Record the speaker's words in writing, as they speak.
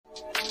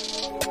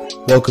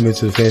Welcome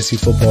into the Fantasy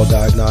Football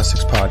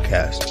Diagnostics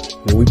Podcast,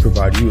 where we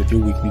provide you with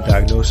your weekly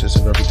diagnosis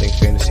of everything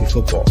fantasy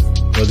football.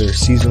 Whether it's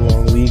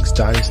season-long leagues,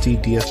 dynasty,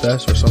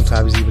 DFS, or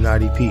sometimes even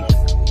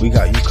IDP, we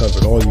got you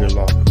covered all year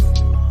long.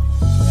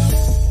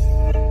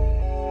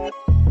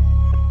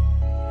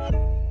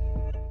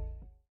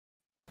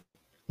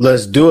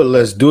 Let's do it.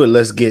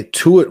 Let's get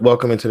to it.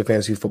 Welcome into the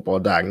Fantasy Football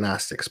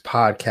Diagnostics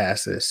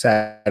Podcast. It is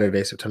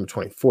Saturday, September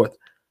 24th.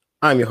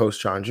 I'm your host,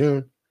 John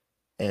June,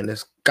 and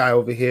this guy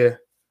over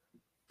here,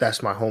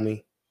 that's my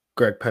homie,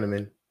 Greg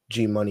Penniman,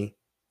 G Money.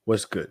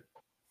 What's good?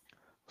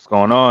 What's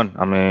going on?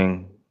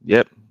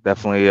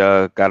 Definitely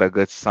got a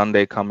good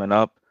Sunday coming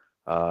up.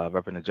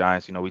 Repping the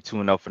Giants. We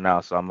 2-0 for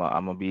now, so I'm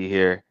gonna be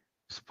here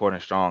supporting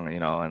strong,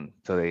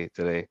 until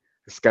the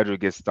schedule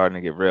gets starting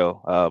to get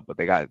real. But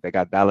they got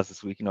Dallas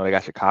this week, they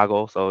got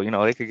Chicago, so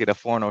they could get a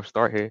 4-0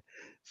 start here.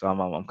 So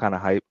I'm kind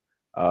of hyped.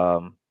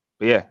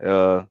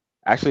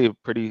 Actually a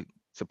pretty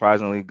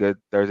surprisingly good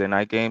Thursday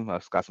night game.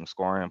 It's got some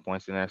scoring and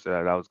points in there, so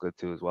that was good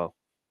too as well.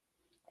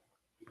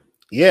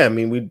 Yeah, I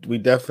mean, we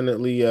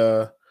definitely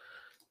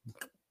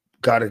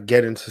got to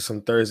get into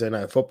some Thursday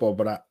night football,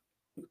 but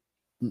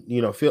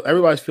feel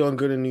everybody's feeling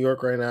good in New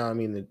York right now. I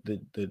mean,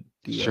 the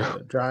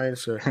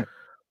Giants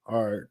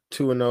are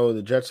 2-0.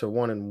 The Jets are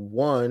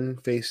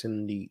 1-1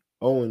 facing the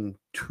 0-2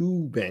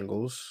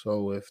 Bengals.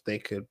 So if they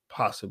could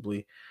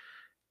possibly,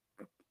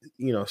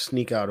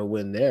 sneak out a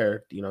win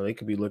there, they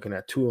could be looking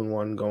at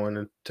 2-1 going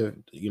into,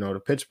 to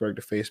Pittsburgh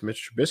to face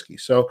Mitch Trubisky.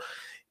 So,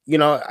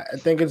 I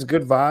think it's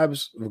good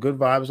vibes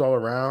all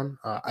around.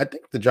 I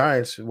think the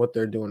Giants, what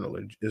they're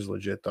doing is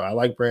legit, though. I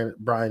like Brian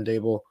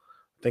Daboll.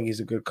 I think he's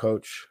a good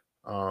coach.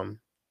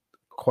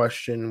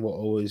 Question will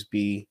always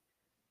be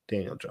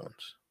Daniel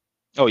Jones.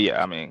 Oh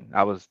yeah, I mean,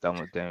 I was done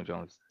with Daniel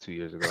Jones 2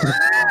 years ago.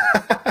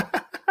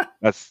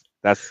 That's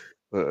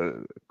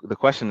the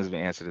question has been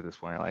answered at this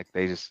point. Like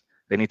they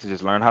need to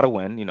just learn how to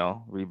win,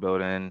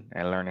 rebuilding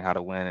and learning how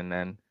to win, and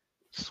then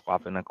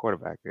swapping a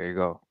quarterback. There you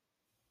go.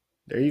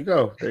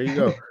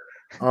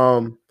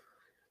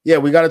 Yeah,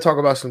 we got to talk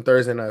about some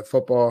Thursday night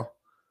football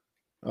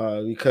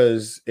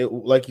because it,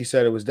 like you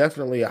said, it was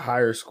definitely a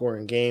higher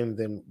scoring game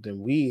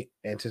than we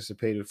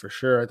anticipated for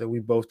sure. I think we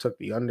both took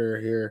the under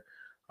here.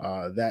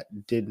 That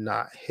did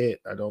not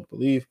hit, I don't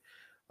believe.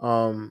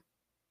 And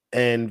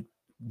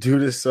due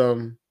to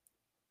some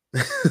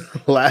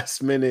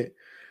last minute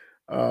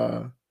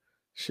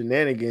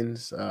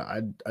shenanigans,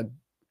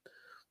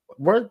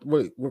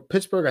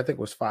 Pittsburgh, I think,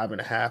 was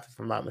 5.5, if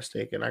I'm not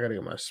mistaken. I got to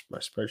get my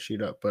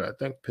spreadsheet up, but I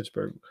think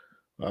Pittsburgh,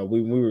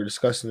 we were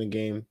discussing the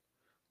game.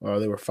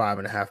 They were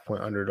 5.5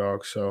 point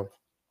underdogs. So,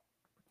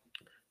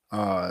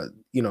 but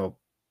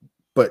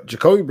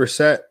Jacoby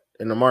Brissett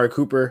and Amari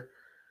Cooper,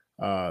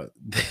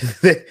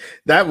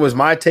 that was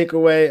my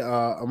takeaway.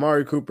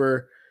 Amari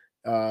Cooper,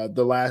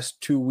 the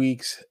last 2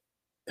 weeks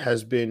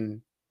has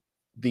been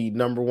the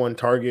number one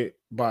target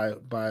by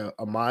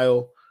a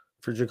mile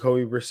for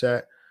Jacoby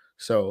Brissett.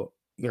 So,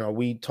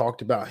 we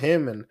talked about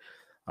him, and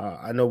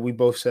I know we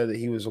both said that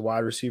he was a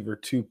wide receiver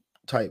 2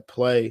 type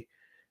play.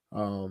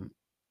 And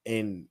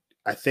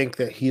I think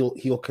that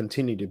he'll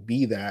continue to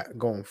be that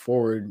going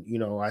forward.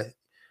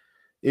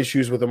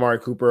 Issues with Amari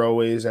Cooper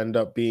always end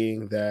up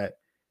being that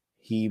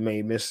he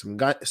may miss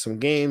some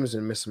games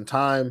and miss some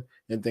time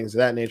and things of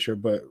that nature.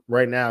 But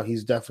right now,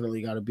 he's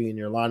definitely got to be in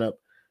your lineup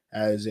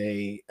as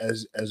a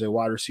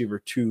wide receiver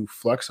 2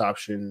 flex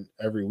option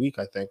every week,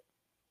 I think.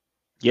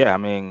 Yeah, I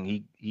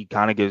mean, he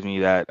kind of gives me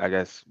that, I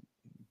guess,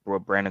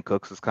 what Brandon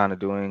Cooks is kind of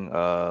doing.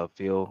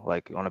 Feel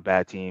like on a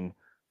bad team,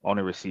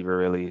 only receiver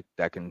really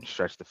that can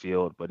stretch the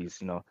field, but he's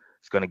going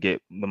to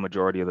get the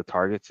majority of the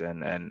targets,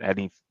 and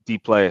any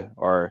deep play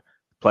or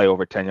play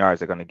over 10 yards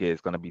they're going to get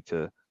is going to be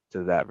to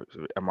that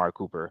Amari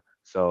Cooper.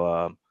 So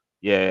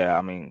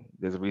I mean,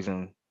 there's a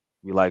reason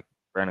we like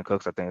Brandon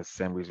Cooks. I think it's the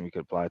same reason we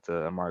could apply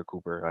to Amari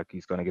Cooper. Like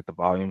he's going to get the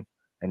volume,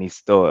 and he's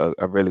still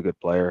a really good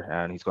player,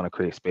 and he's going to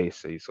create space.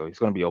 So he's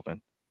going to be open.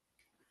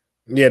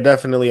 Yeah,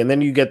 definitely. And then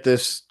you get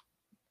this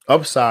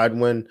upside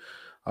when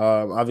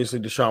obviously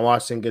Deshaun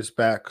Watson gets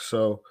back.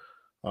 So,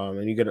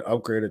 and you get an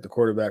upgrade at the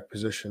quarterback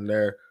position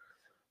there.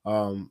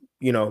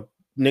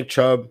 Nick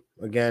Chubb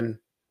again.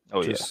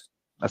 Oh, that's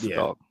a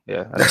dog.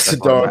 Yeah, that's a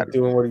dog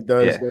doing what he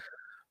does.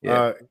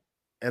 Yeah.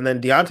 And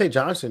then Deontay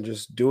Johnson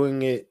just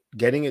doing it,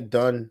 getting it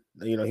done.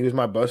 He was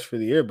my bust for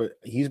the year, but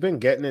he's been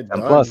getting it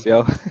done. Plus,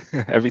 yo,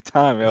 every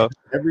time, yo.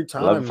 Every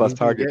time 11 plus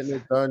targets.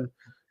 Getting it done,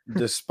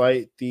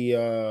 despite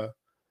the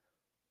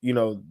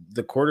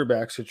the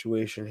quarterback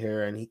situation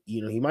here, and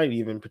he might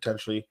even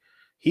potentially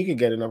he could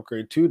get an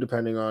upgrade too,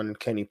 depending on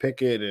Kenny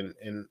Pickett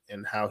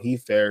and how he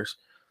fares.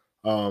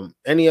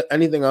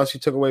 Anything else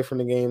you took away from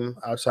the game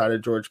outside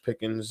of George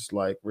Pickens,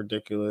 like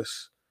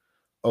ridiculous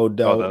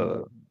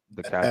Odell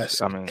the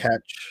catch? I mean,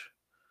 catch.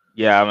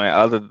 Yeah, I mean,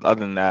 other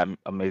than that,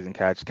 amazing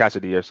catch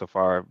of the year so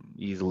far,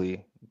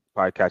 easily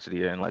probably catch of the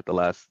year in like the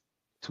last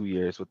 2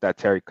 years with that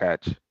Terry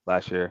catch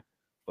last year.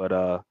 But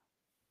I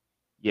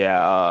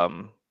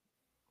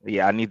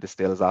need the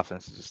Steelers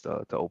offense just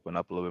to open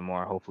up a little bit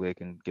more. Hopefully, it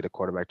can get a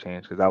quarterback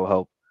change because that will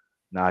help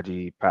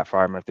Najee, Pat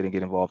Freiermuth didn't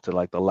get involved to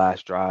like the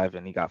last drive,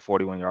 and he got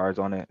 41 yards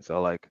on it.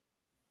 So like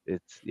they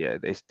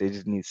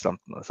just need some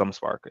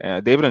spark.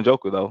 And David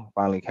Njoku though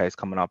finally has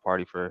coming out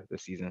party for the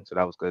season, so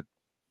that was good.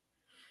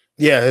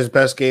 Yeah, his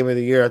best game of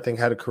the year, I think,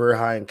 had a career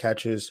high in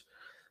catches.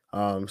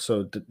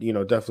 So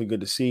definitely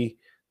good to see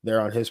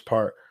there on his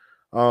part.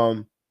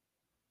 Anything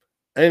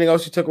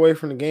else you took away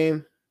from the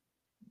game?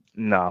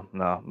 No,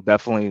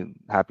 definitely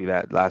happy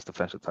that last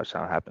defensive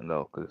touchdown happened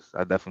though, because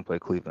I definitely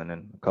played Cleveland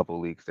in a couple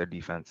of leagues. Their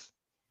defense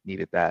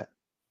needed that.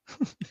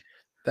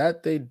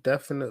 That they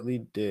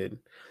definitely did.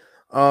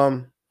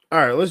 All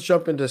right, let's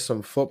jump into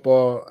some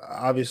football.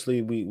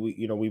 Obviously,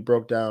 we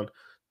broke down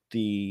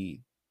the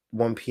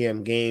 1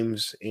 p.m.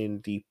 games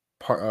in the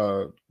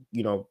part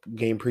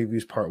game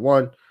previews part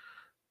 1.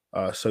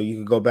 So you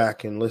could go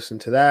back and listen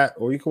to that,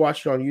 or you could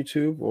watch it on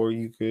YouTube, or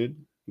you could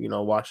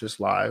watch us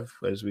live,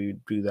 as we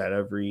do that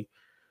every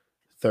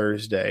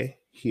Thursday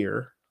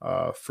here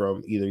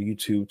from either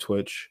YouTube,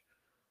 Twitch,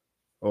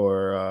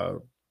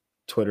 or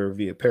Twitter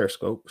via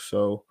Periscope.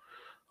 So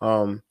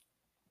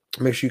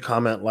make sure you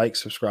comment, like,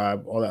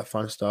 subscribe, all that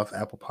fun stuff.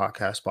 Apple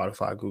Podcast,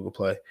 Spotify, Google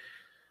Play.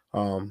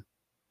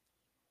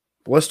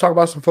 Let's talk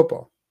about some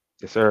football.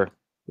 Yes, sir.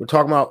 We're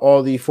talking about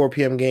all the 4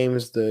 p.m.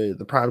 games, the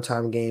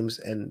primetime games,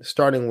 and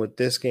starting with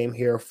this game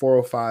here,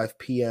 4:05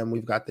 p.m.,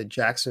 we've got the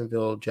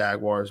Jacksonville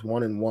Jaguars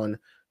 1-1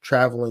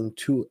 traveling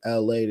to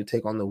LA to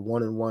take on the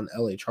 1-1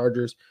 LA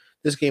Chargers.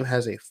 This game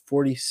has a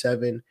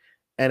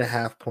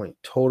 47.5 point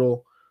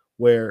total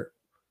where,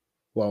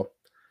 well,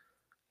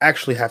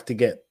 actually have to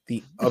get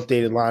the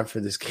updated line for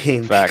this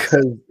game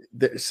because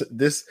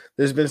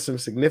there's been some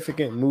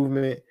significant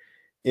movement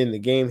in the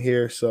game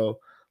here. So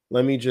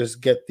let me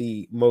just get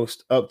the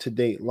most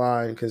up-to-date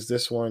line, because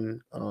this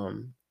one,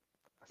 with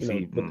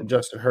the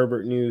Justin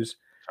Herbert news,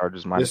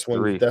 Chargers this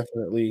one's -3.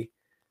 definitely,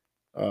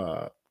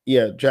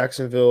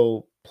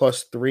 Jacksonville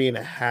plus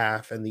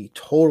 3.5, and the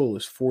total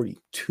is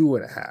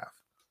 42.5.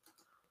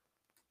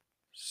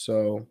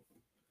 So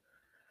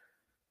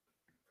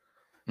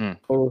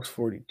total is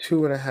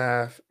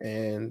 42.5,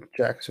 and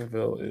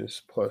Jacksonville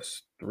is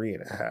plus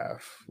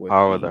 3.5.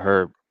 Power of the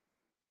Herb.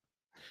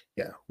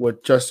 Yeah,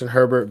 with Justin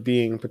Herbert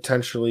being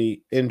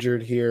potentially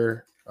injured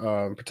here,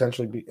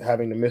 potentially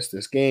having to miss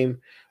this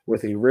game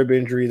with a rib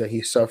injury that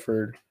he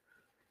suffered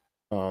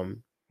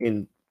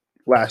in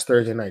last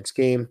Thursday night's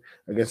game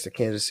against the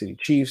Kansas City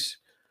Chiefs.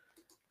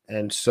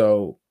 And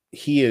so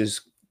he is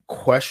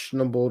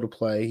questionable to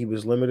play. He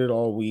was limited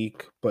all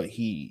week, but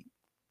he,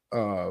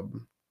 they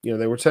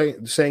were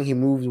saying he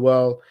moves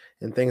well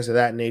and things of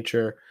that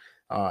nature.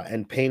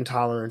 And pain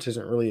tolerance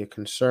isn't really a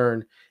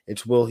concern.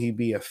 It's, will he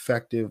be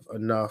effective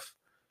enough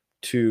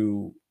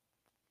to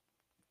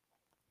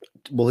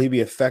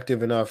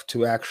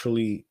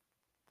actually,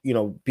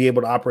 be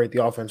able to operate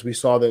the offense? We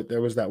saw that there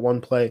was that one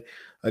play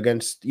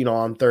against,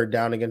 on third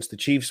down against the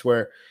Chiefs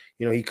where,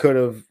 he could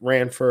have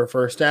ran for a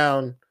first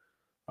down.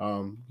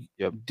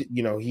 He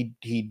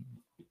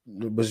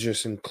was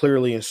just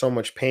clearly in so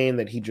much pain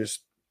that he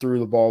just threw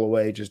the ball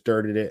away, just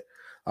dirted it.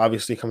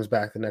 Obviously comes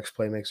back the next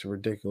play, makes a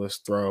ridiculous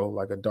throw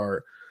like a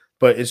dart.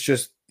 But it's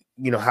just,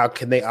 how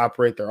can they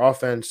operate their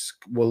offense?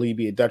 Will he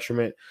be a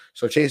detriment?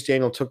 So Chase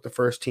Daniel took the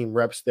first team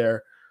reps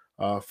there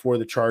for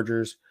the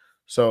Chargers.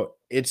 So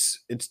it's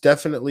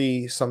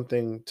definitely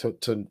something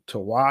to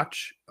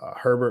watch.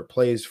 Herbert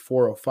plays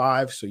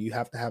 4:05, so you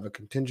have to have a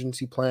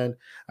contingency plan.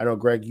 I know,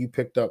 Greg, you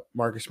picked up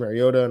Marcus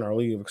Mariota in our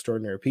League of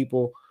Extraordinary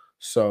People,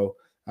 so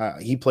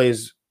he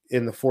plays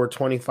in the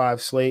 4:25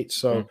 slate.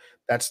 So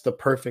that's the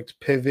perfect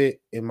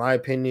pivot, in my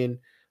opinion.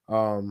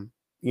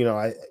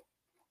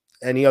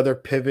 Any other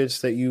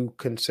pivots that you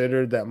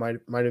considered that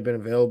might have been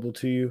available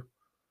to you?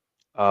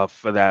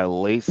 For that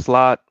late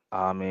slot,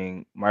 I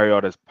mean,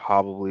 Mariota's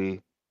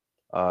probably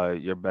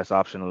your best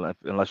option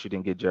unless you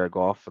didn't get Jared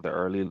Goff for the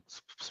early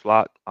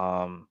slot.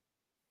 And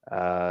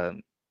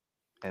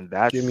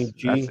that's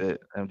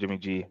it. And Jimmy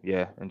G,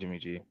 yeah,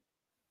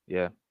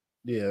 yeah.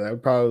 Yeah, that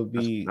would probably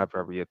be that's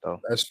probably it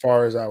though. As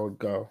far as I would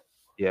go.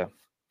 Yeah.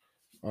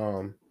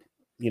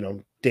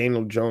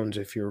 Daniel Jones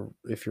if you're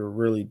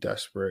really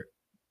desperate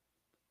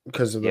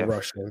because of the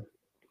rushing.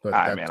 But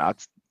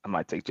I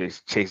might take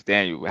Chase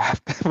Daniel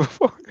after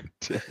before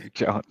Daniel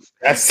Jones.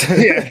 That's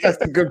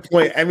a good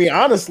point. I mean,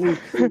 honestly,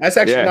 that's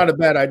actually not a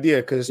bad idea,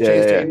 because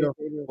Chase Daniel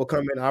will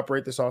come in,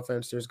 operate this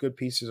offense. There's good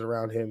pieces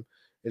around him.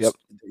 It's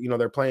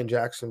they're playing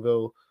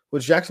Jacksonville,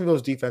 which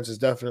Jacksonville's defense is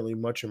definitely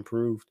much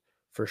improved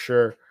for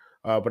sure.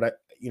 But I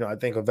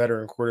think a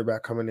veteran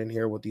quarterback coming in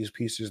here with these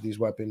pieces, these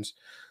weapons.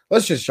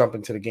 Let's just jump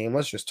into the game.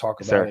 Let's just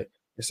talk about it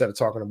instead of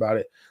talking about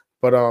it.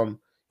 But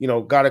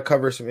got to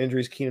cover some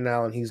injuries. Keenan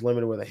Allen, he's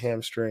limited with a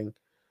hamstring.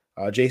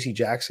 J.C.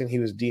 Jackson, he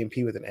was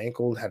DNP with an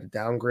ankle, had a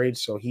downgrade,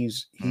 so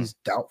he's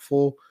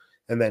doubtful.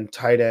 And then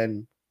tight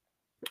end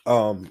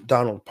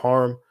Donald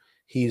Parham,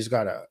 he's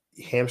got a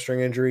hamstring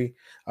injury.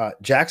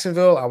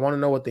 Jacksonville, I want to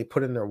know what they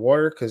put in their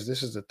water, because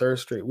this is the third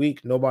straight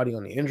week, nobody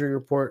on the injury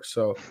report.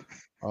 So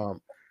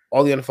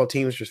all the NFL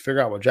teams just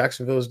figure out what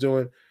Jacksonville is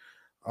doing.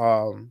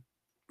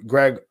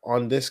 Greg,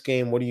 on this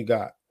game, what do you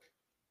got?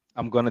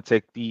 I'm gonna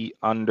take the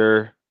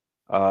under.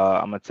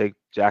 I'm gonna take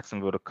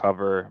Jacksonville to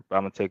cover, but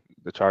I'm gonna take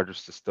the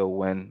Chargers to still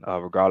win,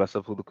 regardless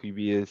of who the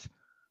QB is.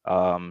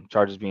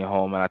 Chargers being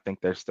home, and I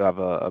think they still have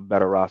a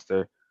better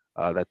roster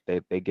that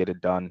they get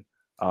it done.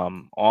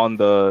 On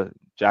the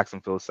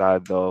Jacksonville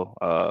side,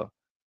 though,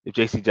 if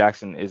J.C.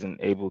 Jackson isn't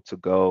able to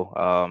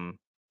go,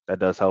 that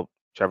does help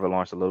Trevor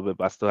Lawrence a little bit,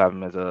 but I still have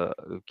him as a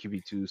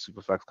QB2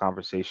 superflex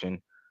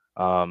conversation.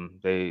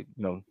 They,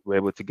 were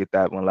able to get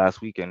that one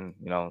last week, and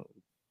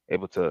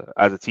able to,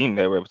 as a team,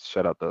 they were able to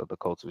shut out the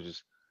Colts, which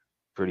is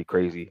pretty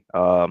crazy.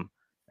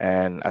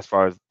 And as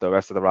far as the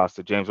rest of the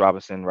roster, James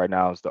Robinson right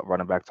now is the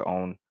running back to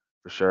own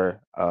for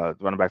sure.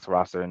 Running back to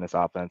roster in this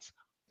offense.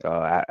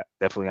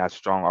 Definitely has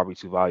strong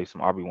RB2 value,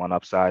 some RB1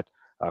 upside.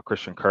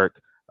 Christian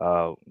Kirk,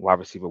 wide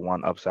receiver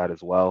one upside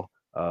as well.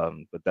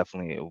 But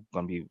definitely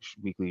going to be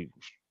weekly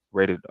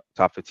rated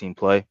top 15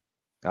 play.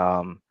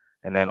 And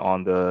then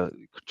on the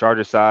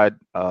Charger side,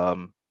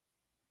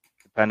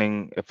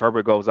 depending if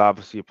Herbert goes,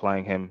 obviously you're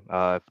playing him.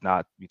 If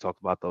not, we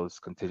talked about those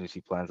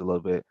contingency plans a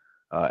little bit.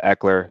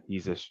 Eckler,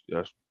 he's a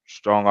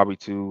strong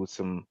RB2 with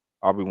some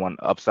RB1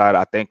 upside.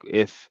 I think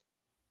if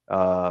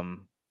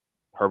um,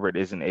 Herbert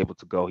isn't able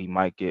to go, he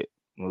might get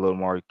a little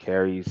more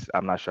carries.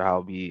 I'm not sure how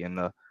it'll be in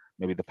the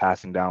maybe the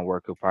passing down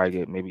work. He'll probably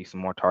get maybe some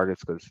more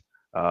targets because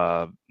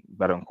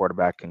veteran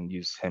quarterback can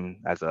use him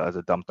as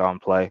a dump down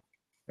play.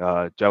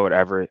 Gerald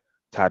Everett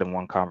tied in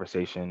one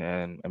conversation,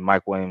 and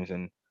Mike Williams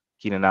and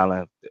Keenan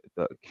Allen.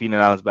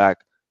 Keenan Allen's back.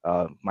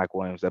 Mike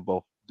Williams. They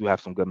both do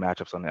have some good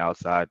matchups on the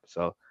outside,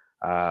 so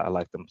I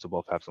like them to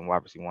both have some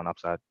wide receiver one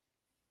upside.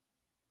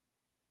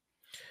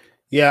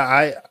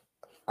 Yeah,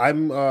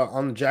 I'm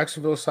on the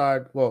Jacksonville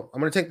side. Well, I'm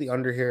going to take the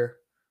under here.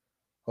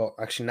 Well,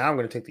 actually, now I'm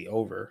going to take the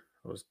over.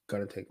 I was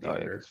going to take the Oh yeah,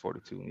 under. it's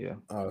 42. Yeah,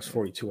 It's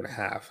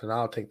 42.5, and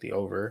I'll take the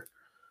over.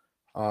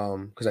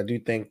 Because I do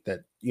think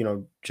that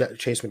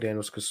Chase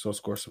McDaniels could still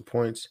score some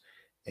points,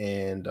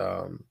 and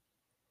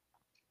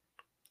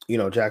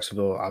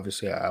Jacksonville,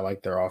 obviously, I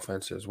like their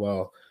offense as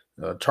well.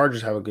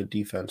 Chargers have a good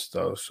defense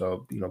though,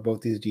 so both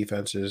these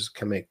defenses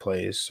can make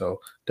plays, so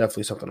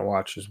definitely something to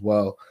watch as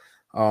well.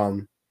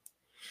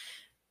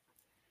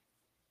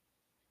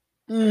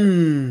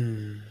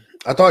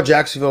 I thought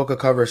Jacksonville could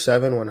cover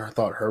 7 when I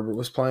thought Herbert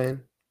was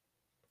playing,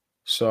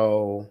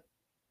 so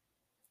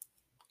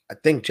I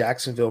think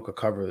Jacksonville could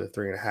cover the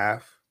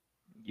 3.5.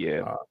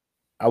 yeah.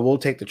 I will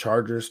take the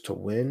Chargers to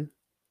win.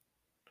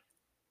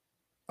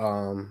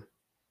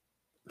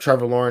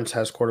 Trevor Lawrence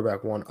has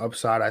quarterback one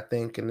upside, I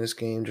think, in this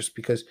game, just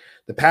because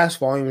the pass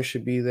volume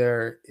should be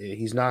there.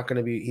 He's not going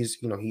to be,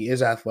 he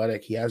is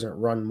athletic. He hasn't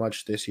run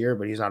much this year,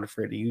 but he's not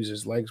afraid to use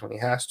his legs when he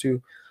has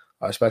to,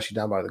 especially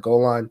down by the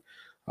goal line.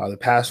 The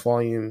pass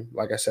volume,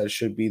 like I said,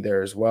 should be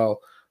there as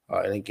well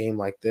in a game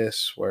like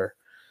this where,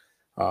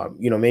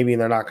 maybe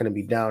they're not going to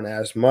be down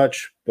as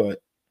much,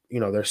 but,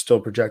 they're still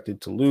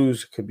projected to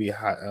lose. It could be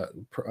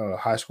a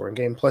high scoring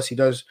game. Plus, he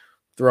does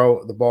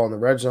throw the ball in the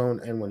red zone,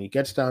 and when he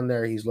gets down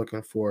there, he's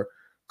looking for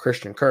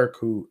Christian Kirk,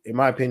 who, in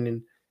my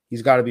opinion,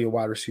 he's got to be a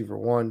wide receiver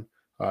one.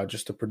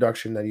 Just the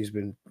production that he's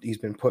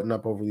been putting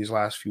up over these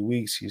last few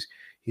weeks,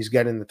 he's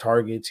getting the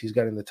targets, he's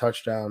getting the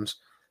touchdowns.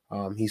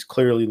 He's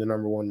clearly the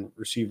number one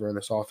receiver in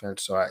this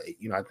offense, so I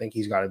think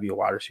he's got to be a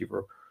wide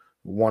receiver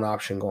one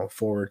option going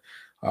forward.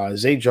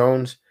 Zay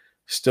Jones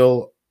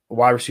still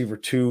wide receiver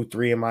 2,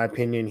 3 in my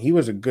opinion. He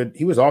was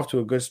off to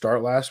a good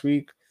start last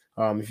week.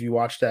 If you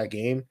watched that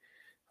game.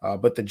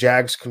 But the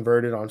Jags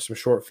converted on some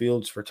short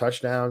fields for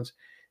touchdowns,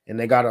 and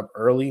they got up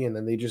early, and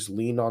then they just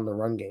leaned on the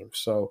run game.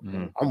 So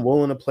I'm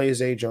willing to play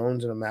Zay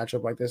Jones in a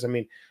matchup like this. I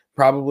mean,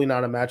 probably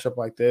not a matchup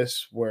like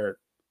this where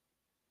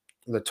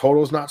the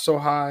total's not so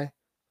high.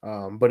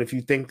 But if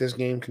you think this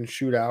game can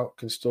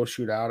still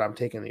shoot out, I'm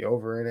taking the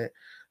over in it.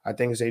 I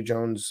think Zay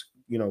Jones,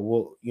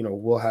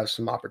 will have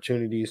some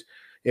opportunities.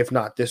 If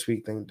not this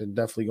week, then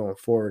definitely going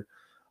forward.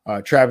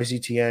 Travis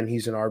Etienne,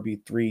 he's an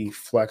RB3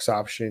 flex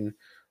option.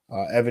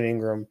 Evan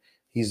Ingram,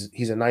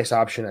 he's a nice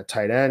option at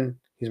tight end.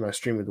 He's my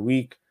stream of the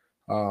week.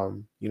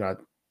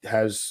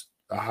 Has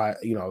a high,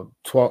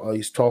 12,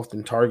 he's 12th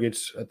in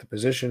targets at the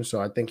position, so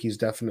I think he's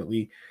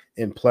definitely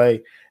in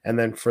play. And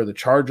then for the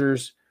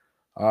Chargers,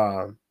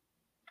 Keenan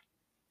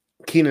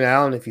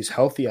Allen, if he's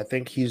healthy, I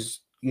think he's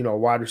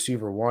wide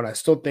receiver one. I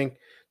still think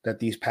that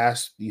these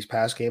pass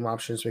game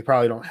options, they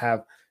probably don't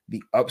have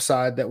the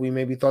upside that we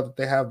maybe thought that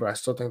they have, but I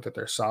still think that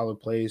they're solid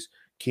plays.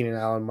 Keenan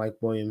Allen, Mike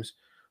Williams,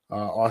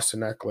 Austin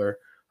Eckler,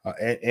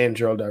 and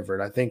Gerald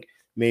Everett. I think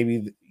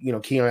maybe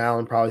Keenan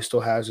Allen probably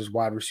still has his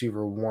wide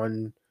receiver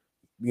one,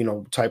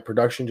 type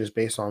production just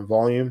based on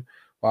volume,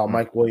 while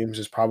Mike Williams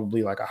is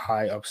probably like a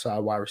high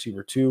upside wide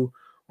receiver 2.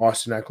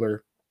 Austin Eckler,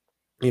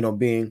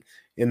 being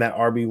in that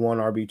RB1,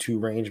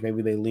 RB2 range,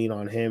 maybe they lean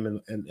on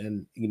him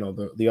and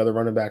the other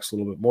running backs a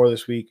little bit more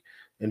this week.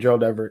 And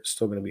Gerald Everett's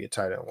still going to be a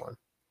tight end one.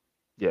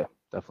 Yeah,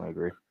 definitely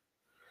agree.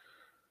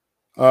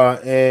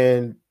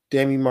 And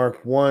Demi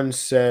Mark 1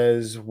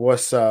 says,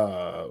 What's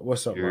up,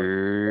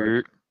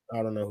 Mark?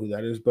 I don't know who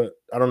that is, but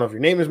I don't know if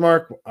your name is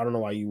Mark. I don't know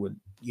why you would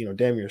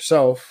damn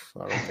yourself.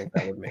 I don't think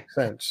that would make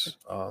sense.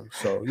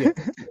 So yeah,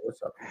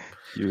 what's up?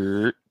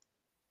 You're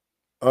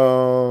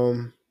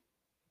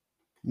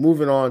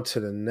Moving on to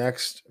the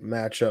next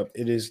matchup,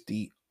 it is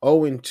the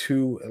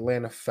 0-2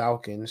 Atlanta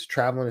Falcons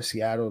traveling to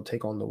Seattle to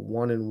take on the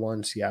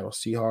 1-1 Seattle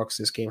Seahawks.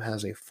 This game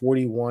has a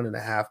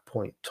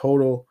 41.5-point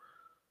total.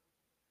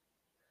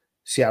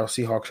 Seattle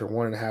Seahawks are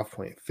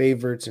 1.5-point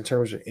favorites in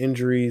terms of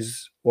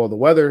injuries. Well, the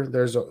weather,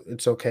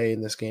 it's okay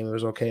in this game. It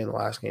was okay in the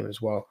last game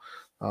as well.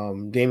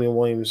 Damian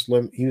Williams,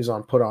 he was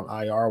put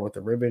on IR with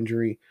a rib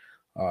injury.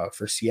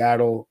 For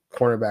Seattle,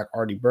 cornerback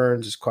Artie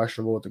Burns is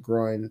questionable with the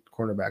groin.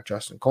 Cornerback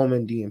Justin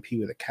Coleman,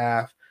 DNP with a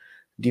calf.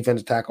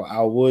 Defensive tackle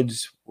Al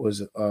Woods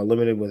was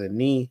limited with a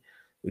knee.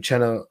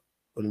 Uchenna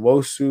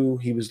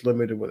Nwosu, he was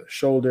limited with a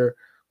shoulder.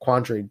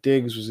 Quandre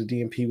Diggs was a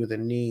DNP with a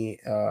knee,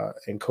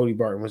 and Cody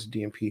Barton was a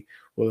DNP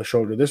with a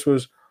shoulder. This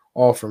was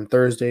all from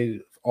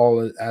Thursday,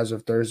 all as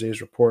of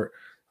Thursday's report.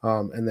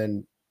 And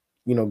then,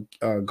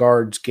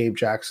 guards Gabe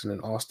Jackson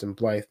and Austin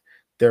Blythe,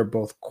 they're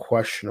both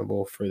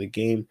questionable for the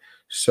game.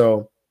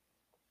 So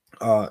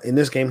in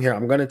this game here,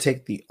 I'm going to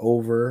take the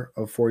over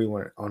of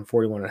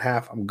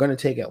 41.5. I'm going to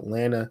take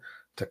Atlanta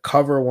to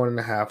cover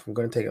 1.5. I'm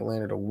going to take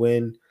Atlanta to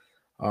win.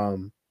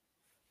 On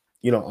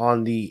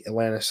the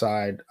Atlanta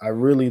side, I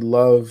really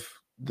love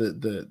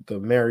the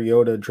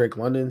Mariota Drake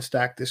London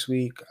stack this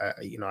week.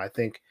 I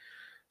think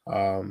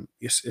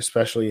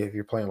especially if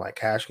you're playing like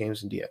cash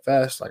games and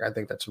DFS, like I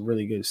think that's a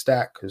really good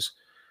stack because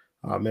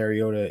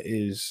Mariota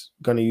is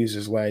going to use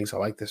his legs. I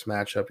like this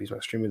matchup. He's my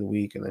stream of the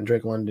week. And then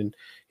Drake London,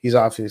 he's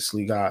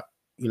obviously got,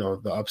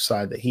 the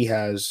upside that he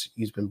has.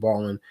 He's been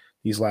balling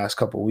these last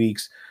couple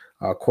weeks.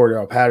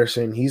 Cordell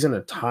Patterson, he's in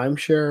a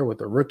timeshare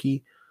with a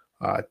rookie,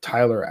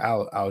 Tyler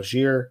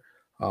Algier.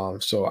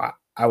 So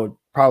I would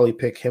probably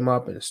pick him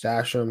up and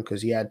stash him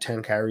because he had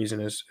 10 carries in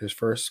his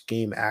first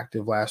game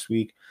active last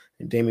week.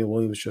 And Damian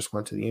Williams just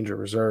went to the injured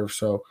reserve.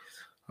 So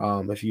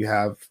if you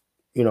have,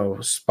 a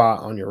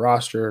spot on your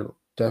roster,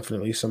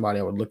 definitely somebody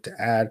I would look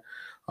to add.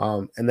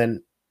 And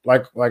then,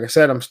 like I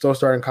said, I'm still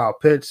starting Kyle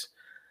Pitts.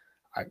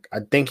 I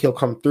think he'll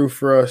come through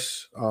for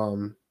us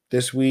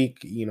this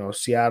week.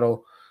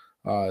 Seattle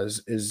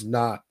is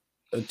not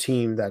a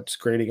team that's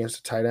great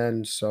against the tight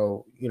end.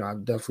 So,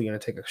 I'm definitely going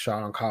to take a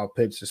shot on Kyle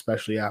Pitts,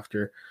 especially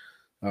after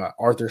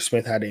Arthur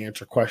Smith had to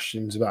answer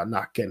questions about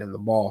not getting him the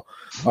ball.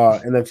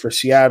 And then for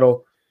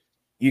Seattle,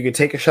 you could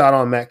take a shot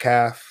on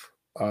Metcalf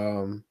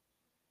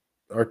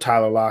or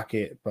Tyler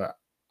Lockett, but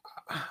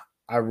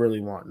I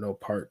really want no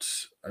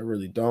parts. I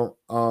really don't.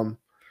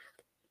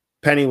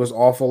 Penny was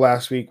awful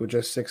last week with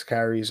just 6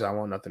 carries. I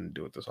want nothing to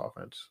do with this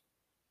offense.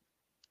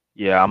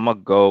 Yeah, I'm gonna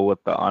go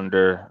with the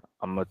under.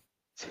 I'm gonna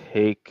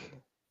take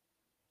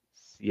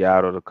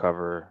Seattle to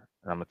cover,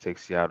 and I'm gonna take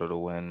Seattle to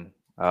win.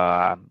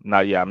 I'm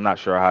not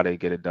sure how they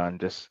get it done.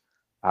 Just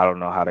I don't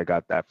know how they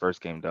got that first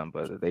game done,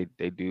 but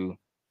they do.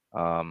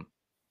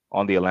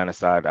 On the Atlanta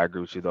side, I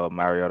agree with you though.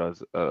 Mariota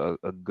is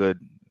a good,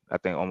 I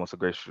think, almost a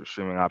great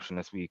streaming option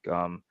this week.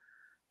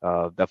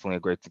 Definitely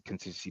a great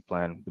contingency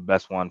plan. The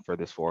best one for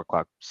this 4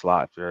 o'clock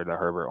slot if you're the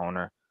Herbert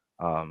owner,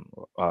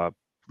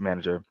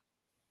 manager.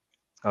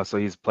 So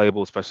he's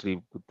playable,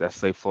 especially with that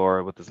safe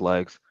floor with his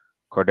legs.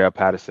 Cordell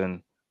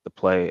Patterson, the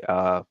play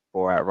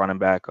for at running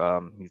back.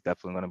 He's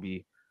definitely going to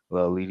be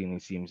leading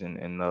these teams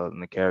in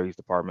the carries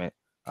department.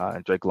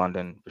 And Drake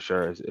London for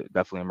sure is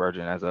definitely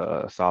emerging as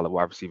a solid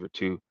wide receiver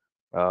too.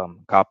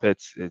 Kyle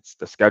Pitts, it's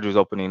the schedule's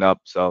opening up,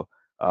 so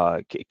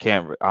it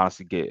can't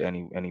honestly get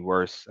any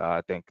worse.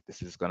 I think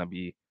this is going to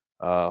be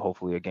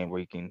hopefully a game where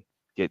you can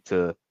get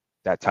to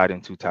that tight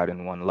end 2, tight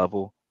end 1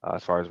 level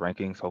as far as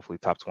rankings. Hopefully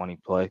top 20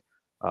 play,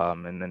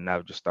 and then that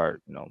would just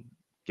start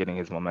getting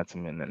his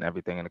momentum and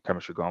everything and the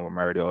chemistry going with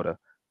Mariota.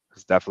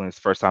 It's definitely his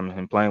first time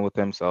him playing with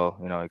him, so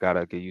you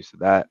gotta get used to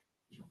that.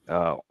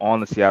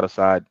 On the Seattle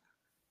side,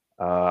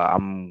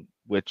 I'm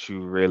with you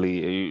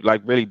really. You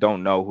really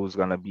don't know who's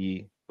gonna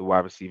be the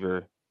wide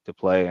receiver to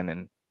play, and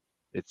then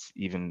it's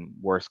even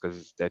worse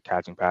because they're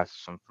catching passes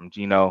from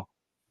Geno.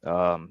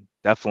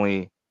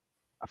 Definitely,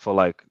 I feel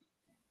like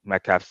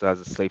Metcalf still has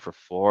a safer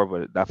floor,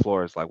 but that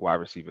floor is like wide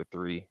receiver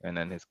 3, and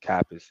then his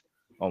cap is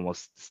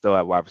almost still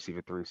at wide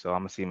receiver 3. So I'm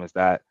gonna see him as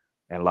that,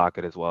 and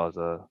Lockett as well as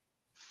a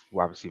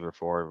wide receiver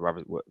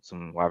 4,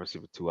 some wide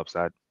receiver 2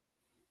 upside.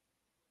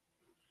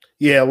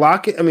 Yeah,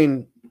 Lockett. I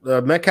mean,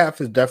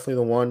 Metcalf is definitely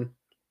the one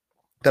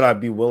that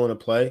I'd be willing to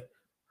play.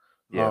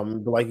 Yeah.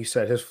 But like you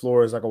said, his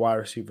floor is like a wide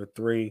receiver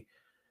 3,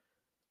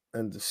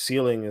 and the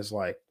ceiling is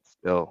like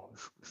Still,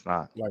 it's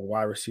not. like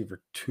wide receiver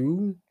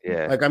 2.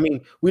 Yeah. Like, I mean,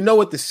 we know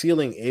what the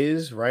ceiling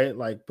is, right?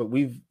 Like, but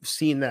we've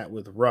seen that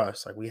with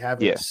Russ. Like, we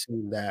haven't Yeah.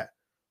 seen that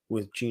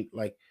with Gene.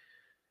 Like,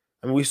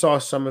 I mean, we saw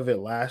some of it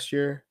last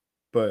year,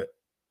 but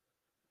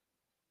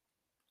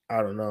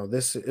I don't know.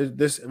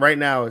 This right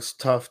now, it's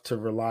tough to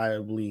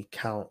reliably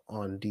count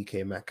on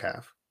DK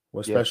Metcalf,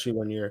 Yeah. especially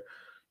when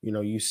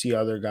you see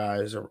other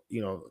guys, or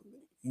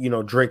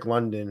Drake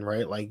London,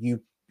 right? Like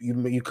you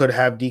could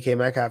have DK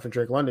Metcalf and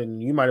Drake London,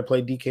 and you might have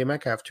played DK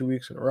Metcalf 2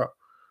 weeks in a row,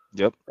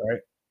 Yep.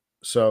 right?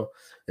 So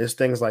it's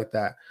things like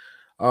that.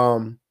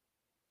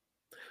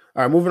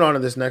 All right, moving on to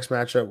this next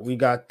matchup, we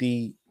got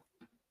the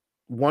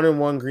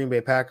 1-1 Green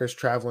Bay Packers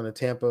traveling to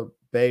Tampa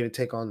Bay to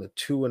take on the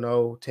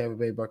 2-0 Tampa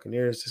Bay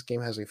Buccaneers. This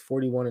game has a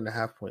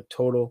 41.5-point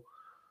total,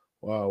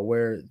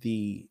 where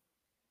the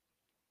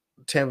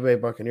Tampa Bay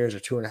Buccaneers are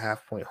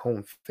 2.5-point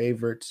home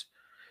favorites.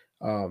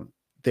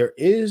 There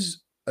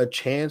is a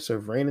chance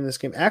of rain in this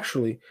game.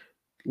 Actually,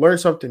 learn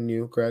something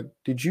new, Greg.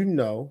 Did you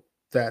know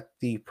that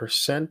the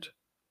percent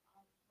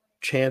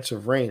chance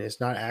of rain is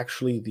not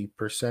actually the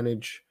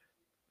percentage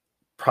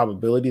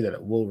probability that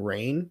it will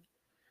rain?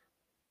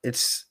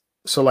 It's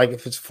so like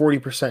if it's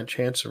 40%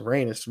 chance of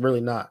rain, it's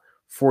really not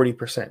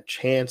 40%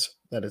 chance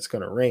that it's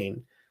going to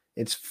rain.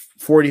 It's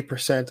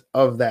 40%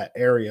 of that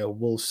area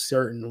will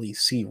certainly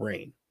see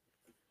rain.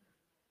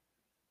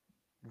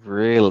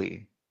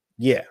 Really?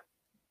 Yeah.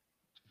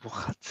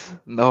 What?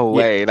 No Yeah.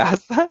 way.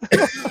 That's I'm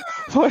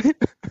 40%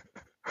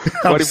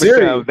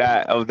 serious.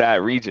 of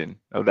that region,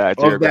 of that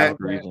Of geographic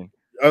that region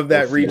of will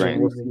that see region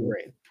rain. will see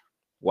rain.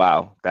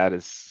 Wow, that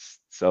is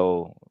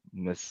so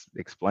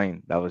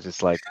misexplained. That was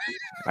just like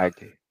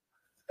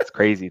it's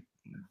crazy.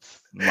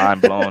 It's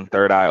mind blown,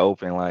 third eye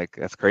open. Like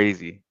that's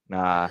crazy.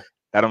 Nah,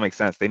 that don't make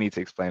sense. They need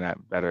to explain that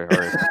better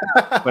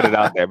or put it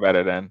out there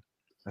better than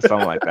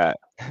something like that.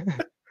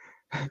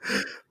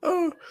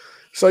 Oh,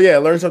 so yeah,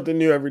 learn something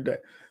new every day.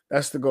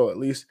 That's the goal, at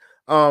least.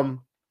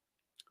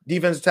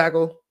 Defensive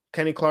tackle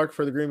Kenny Clark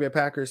for the Green Bay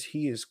Packers.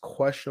 He is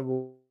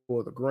questionable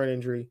with a groin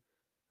injury.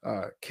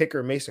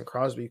 Kicker Mason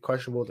Crosby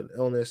questionable with an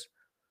illness.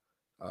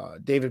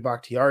 David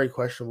Bakhtiari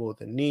questionable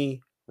with a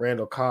knee.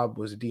 Randall Cobb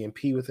was a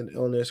DNP with an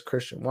illness.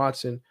 Christian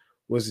Watson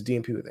was a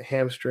DNP with a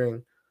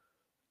hamstring.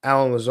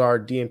 Alan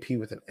Lazard DNP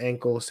with an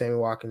ankle. Sammy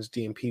Watkins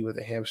DNP with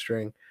a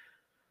hamstring.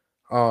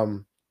 I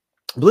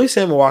believe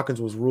Sammy Watkins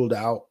was ruled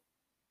out,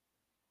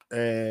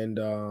 and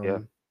Yeah.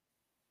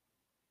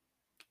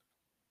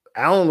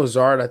 Alan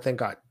Lazard I think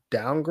got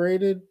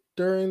downgraded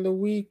during the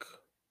week,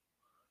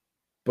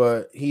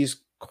 but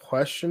he's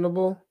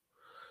questionable.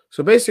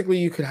 So basically,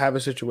 you could have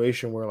a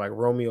situation where like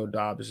Romeo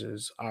Dobbs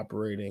is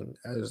operating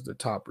as the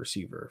top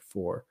receiver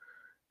for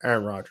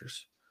Aaron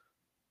Rodgers.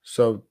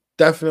 So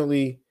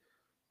definitely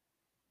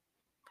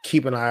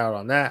keep an eye out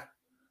on that.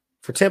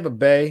 For Tampa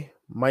Bay,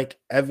 Mike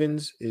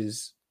Evans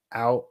is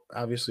out,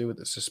 obviously, with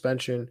the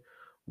suspension.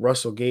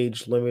 Russell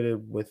Gage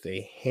limited with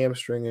a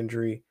hamstring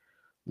injury.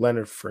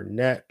 Leonard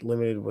Fournette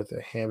limited with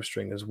a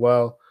hamstring as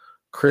well.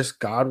 Chris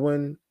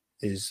Godwin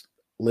is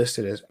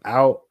listed as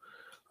out.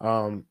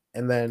 And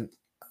then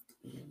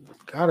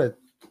gotta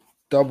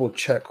double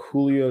check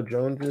Julio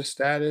Jones'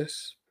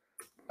 status.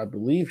 I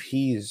believe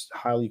he's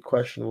highly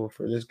questionable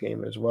for this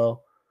game as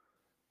well.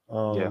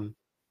 Yeah.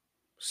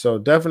 So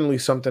definitely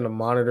something to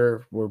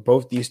monitor where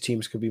both these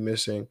teams could be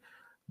missing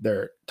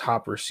their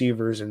top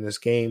receivers in this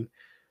game.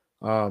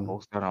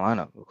 Whole starting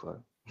lineup looks like.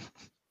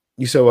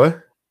 You said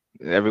what?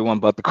 Everyone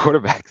but the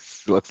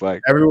quarterbacks looks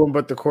like. Everyone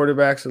but the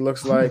quarterbacks, it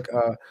looks like.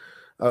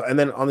 And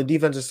then on the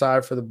defensive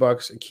side for the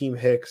Bucks, Akeem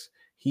Hicks,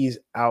 he's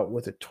out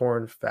with a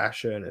torn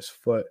fascia in his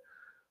foot.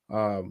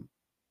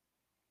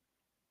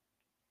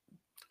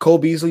 Cole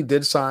Beasley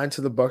did sign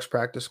to the Bucks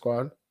practice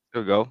squad.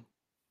 There we go.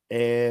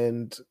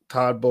 And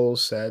Todd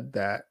Bowles said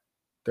that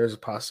there's a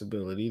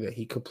possibility that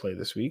he could play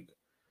this week.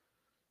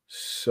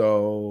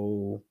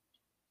 So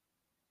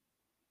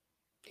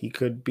he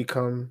could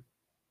become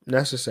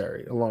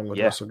necessary along with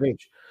Russell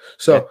Gage.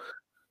 So,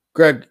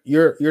 Greg,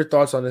 your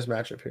thoughts on this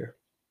matchup here?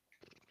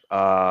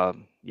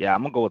 Yeah,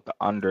 I'm gonna go with the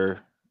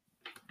under.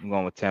 I'm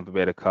going with Tampa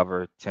Bay to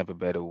cover, Tampa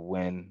Bay to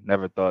win.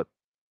 Never thought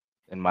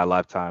in my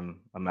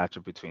lifetime a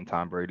matchup between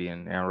Tom Brady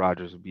and Aaron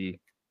Rodgers would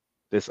be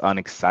this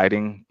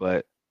unexciting,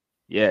 but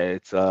yeah,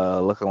 it's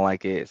looking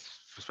like it,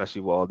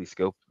 especially with all these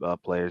skill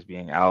players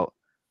being out.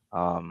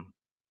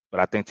 But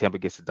I think Tampa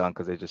gets it done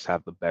because they just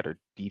have the better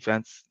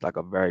defense, like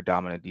a very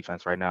dominant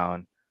defense right now.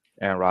 And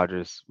Aaron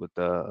Rodgers with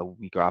a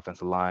weaker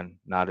offensive line,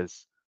 not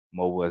as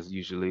mobile as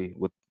usually,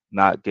 with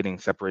not getting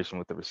separation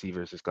with the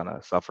receivers, is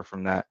gonna suffer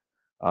from that.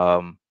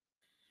 Um,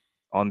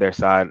 on their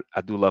side,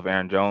 I do love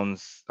Aaron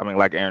Jones. I mean,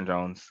 like Aaron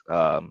Jones,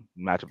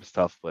 matchup is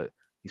tough, but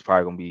he's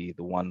probably gonna be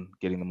the one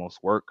getting the most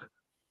work.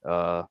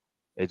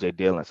 AJ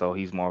Dillon, so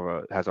he's more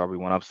of a has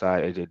RB1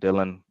 upside. AJ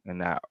Dillon in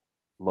that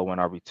low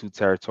end RB2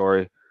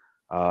 territory.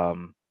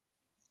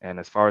 And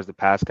as far as the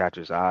pass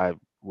catchers, I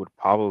would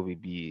probably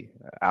be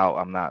out.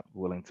 I'm not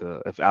willing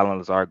to. If Alan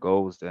Lazard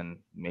goes, then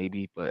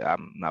maybe, but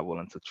I'm not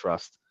willing to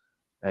trust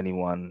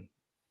anyone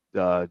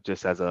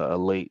just as a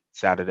late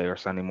Saturday or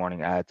Sunday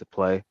morning ad to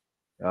play.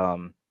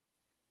 Um,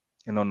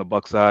 and on the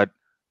Buck side,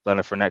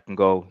 Leonard Fournette can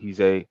go. He's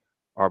a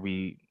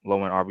RB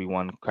low end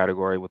RB1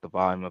 category with the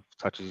volume of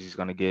touches he's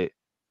going to get.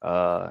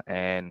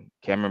 And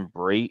Cameron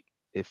Brate,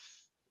 if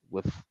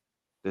with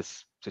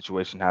this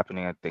situation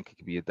happening, I think it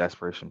could be a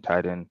desperation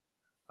tight end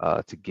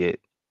to get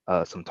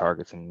some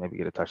targets and maybe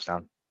get a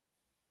touchdown.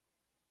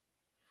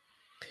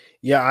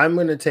 Yeah, I'm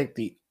gonna take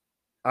the.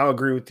 I'll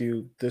agree with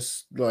you.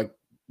 This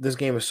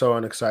game is so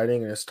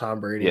unexciting, and it's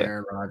Tom Brady and Yeah.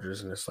 Aaron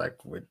Rodgers, and it's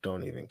like we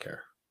don't even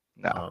care.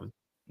 No.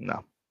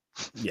 No.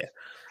 Yeah,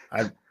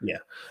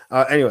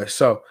 anyway,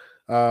 so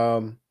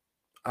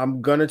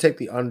I'm gonna take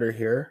the under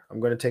here. I'm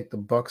gonna take the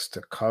Bucks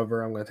to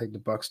cover. I'm gonna take the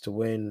Bucks to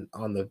win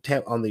on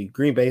the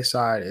Green Bay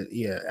side.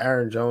 Yeah,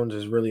 Aaron Jones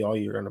is really all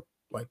you're gonna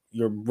like.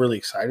 You're really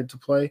excited to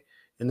play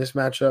in this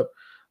matchup.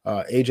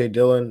 AJ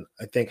Dillon,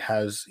 I think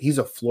he's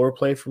a floor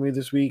play for me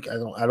this week.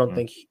 I don't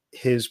think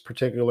his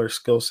particular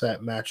skill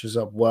set matches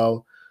up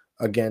well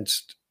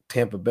against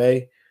Tampa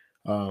Bay.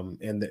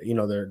 And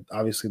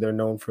they're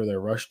known for their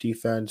rush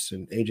defense,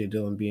 and AJ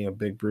Dillon being a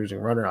big bruising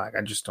runner. Like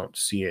I just don't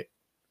see it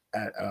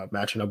at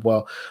matching up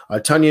well.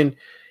 Tunyon,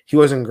 he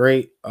wasn't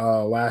great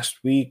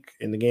last week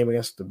in the game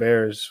against the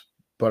Bears,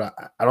 but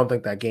I don't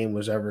think that game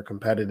was ever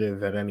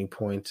competitive at any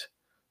point.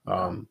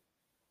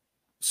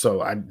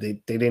 So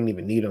they didn't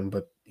even need him.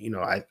 But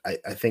I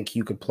think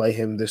you could play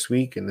him this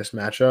week in this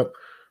matchup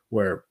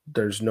where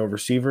there's no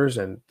receivers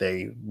and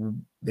they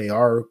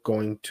are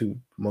going to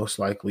most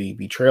likely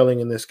be trailing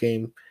in this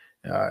game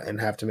and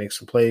have to make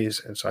some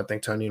plays. And so I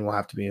think Tunyon will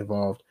have to be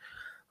involved.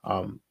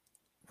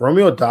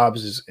 Romeo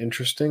Doubs is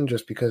interesting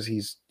just because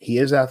he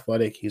is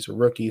athletic. He's a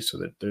rookie, so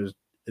that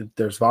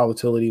there's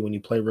volatility when you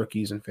play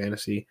rookies in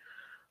fantasy.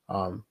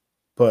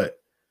 But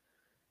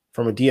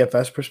from a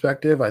DFS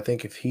perspective, I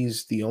think if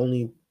he's the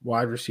only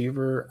wide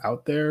receiver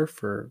out there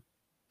for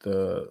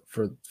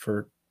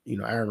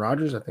Aaron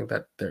Rodgers, I think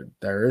that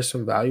there is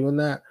some value in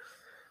that.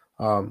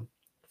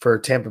 For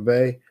Tampa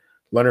Bay,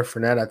 Leonard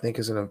Fournette, I think,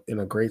 is in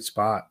a great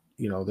spot.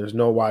 There's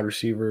no wide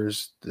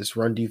receivers. This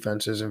run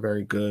defense isn't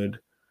very good.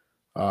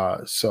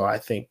 So I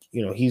think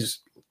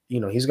he's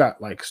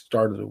got like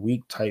start of the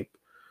week type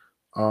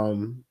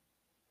allure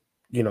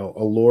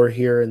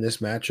here in this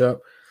matchup.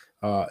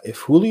 If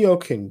Julio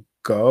can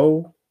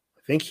go,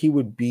 I think he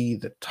would be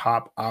the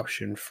top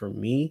option for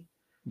me.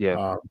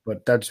 Yeah.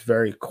 But that's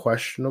very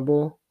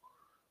questionable.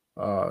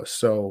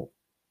 So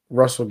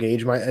Russell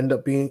Gage might end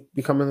up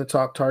becoming the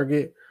top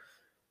target.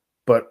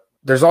 But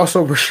there's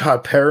also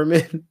Rashad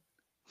Perriman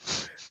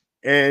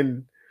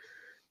and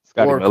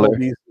Scotty Miller. Cole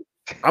Beasley.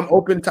 I'm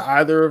open to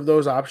either of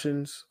those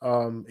options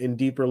in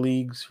deeper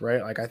leagues,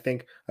 right? Like I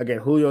think again,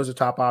 Julio is a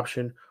top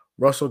option.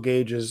 Russell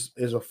Gage is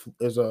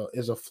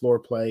a floor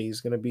play.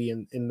 He's going to be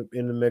in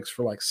the mix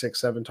for like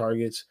 6-7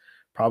 targets.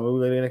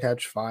 Probably going to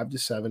catch 5 to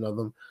 7 of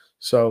them.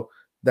 So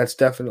that's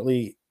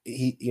definitely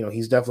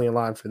he's definitely in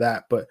line for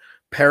that. But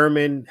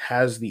Perriman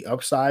has the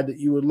upside that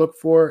you would look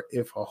for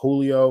if a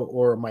Julio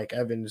or Mike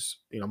Evans.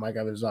 Mike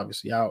Evans is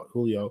obviously out.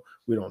 Julio,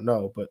 we don't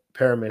know, but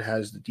Perriman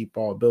has the deep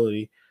ball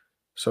ability.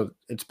 So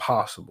it's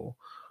possible.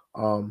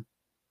 And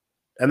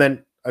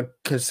then I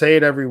can say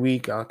it every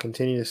week. I'll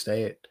continue to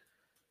say it.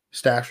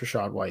 Stash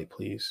Rachaad White,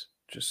 please.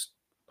 Just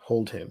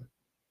hold him.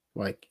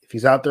 Like, if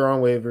he's out there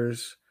on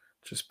waivers,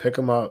 just pick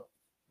him up.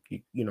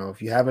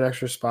 If you have an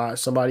extra spot,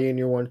 somebody in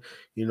your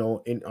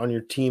on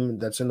your team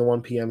that's in the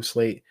 1 p.m.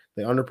 slate,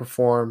 they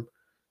underperform,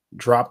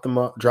 drop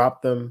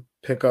them,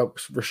 pick up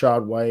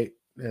Rachaad White,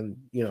 and,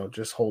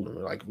 just hold him.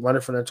 Like,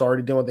 Leonard Fournette's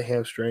already dealing with the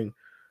hamstring.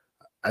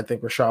 I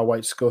think Rachaad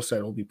White's skill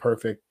set will be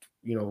perfect,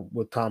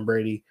 with Tom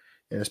Brady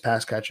and his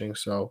pass catching.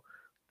 So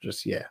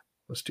let's do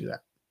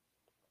that.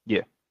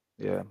 Yeah.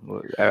 Yeah.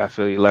 I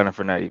feel you. Leonard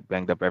Fournette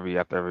banged up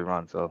after every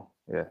run. So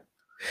yeah.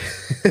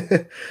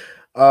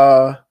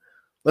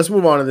 Let's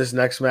move on to this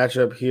next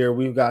matchup here.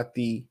 We've got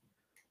the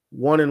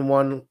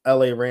 1-1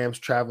 LA Rams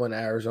traveling to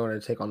Arizona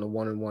to take on the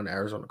 1-1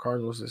 Arizona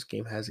Cardinals. This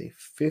game has a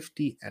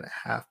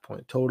 50.5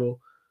 point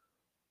total,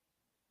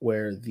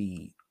 where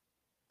the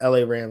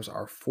LA Rams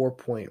are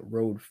 4-point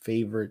road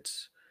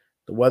favorites.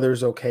 The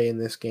weather's okay in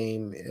this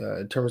game.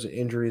 In terms of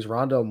injuries,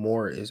 Rondale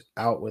Moore is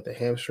out with a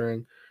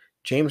hamstring.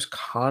 James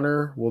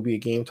Conner will be a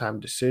game-time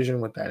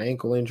decision with that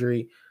ankle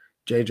injury.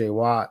 J.J.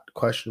 Watt,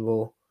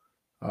 questionable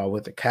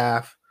with a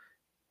calf.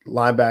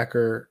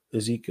 Linebacker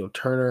Ezekiel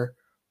Turner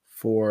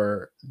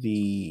I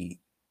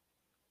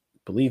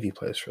believe he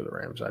plays for the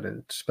Rams. I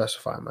didn't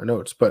specify in my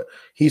notes, but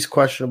he's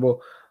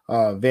questionable.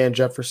 Van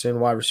Jefferson,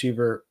 wide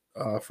receiver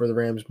for the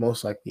Rams,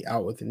 most likely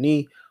out with a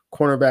knee.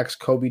 Cornerbacks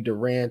Kobe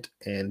Durant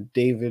and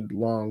David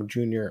Long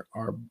Jr.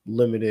 are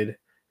limited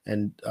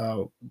and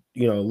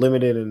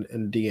limited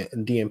and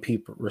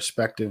DNP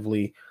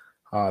respectively.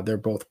 They're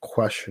both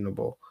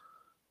questionable.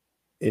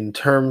 In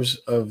terms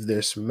of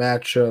this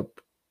matchup,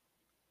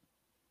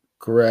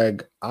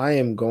 Greg, I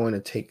am going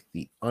to take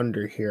the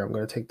under here. I'm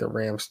going to take the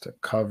Rams to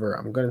cover.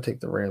 I'm going to take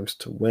the Rams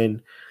to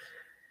win.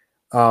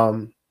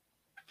 I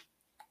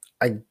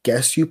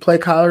guess you play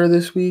Kyler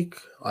this week.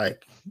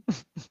 Like,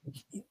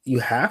 you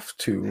have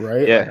to,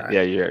 right? Yeah,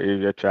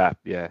 you're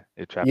trapped. Yeah,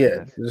 you're trapped.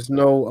 Yeah, there's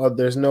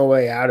no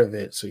way out of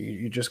it. So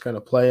you're just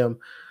gonna play him.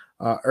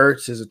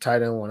 Ertz is a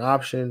tight end one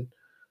option.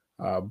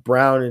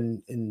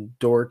 Brown and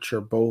Dortch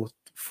are both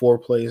 4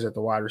 plays at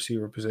the wide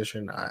receiver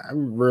position.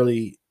 I'm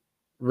really,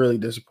 really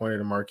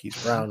disappointed in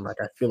Marquise Brown. Like,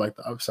 I feel like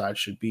the upside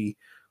should be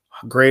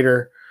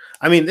greater.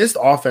 I mean, this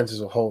offense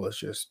as a whole is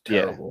just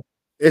terrible.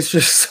 Yeah. It's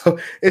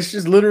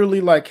just literally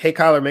like, hey,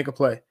 Kyler, make a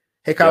play.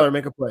 Hey, Kyler,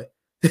 make a play.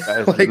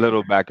 It's like,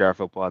 little backyard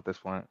football at this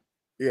point.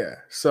 Yeah.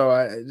 So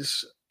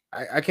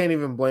I can't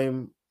even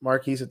blame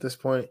Marquise at this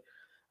point.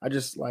 I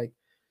just like,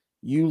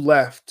 You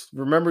left.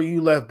 Remember,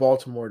 you left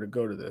Baltimore to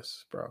go to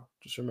this, bro.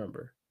 Just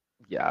remember.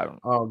 Yeah, I don't.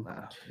 Um,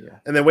 Yeah.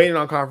 and then waiting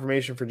on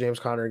confirmation for James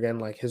Conner again,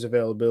 like his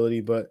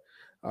availability, but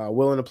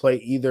willing to play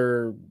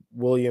either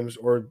Williams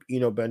or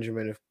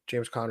Benjamin if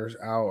James Conner's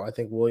out. I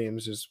think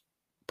Williams is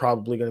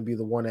probably going to be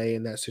the 1A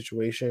in that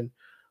situation.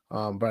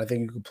 But I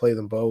think you could play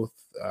them both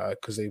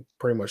because they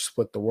pretty much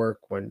split the work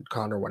when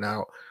Conner went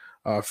out.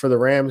 For the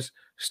Rams,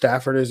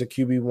 Stafford is a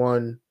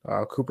QB1.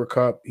 Cooper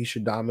Kupp, he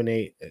should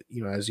dominate,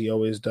 as he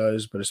always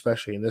does, but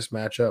especially in this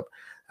matchup.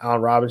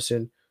 Allen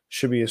Robinson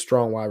should be a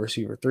strong wide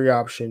receiver 3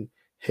 option.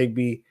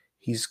 Higbee,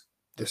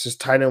 this is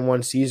tight end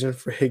 1 season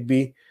for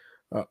Higbee.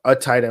 A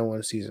tight end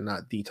 1 season,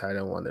 not the tight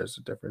end 1. There's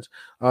a difference.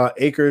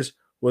 Akers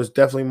was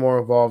definitely more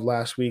involved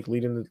last week,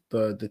 leading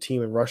the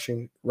team in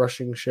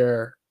rushing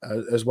share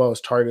as well as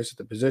targets at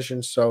the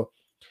position. So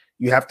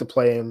you have to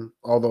play him,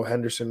 although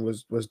Henderson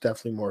was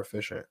definitely more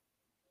efficient.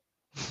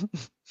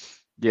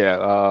 Yeah,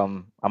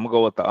 I'm gonna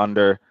go with the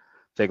under.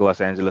 Take Los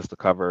Angeles to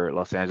cover,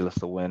 Los Angeles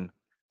to win.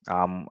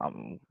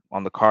 On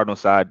the Cardinal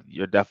side,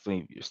 you're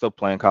still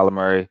playing Kyler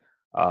Murray.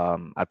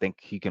 I think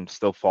he can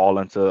still fall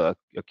into a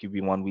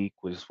QB1 week,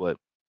 which is what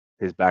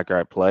his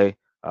backyard play.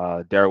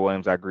 Darrell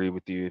Williams, I agree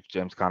with you. If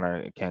James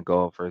Conner can't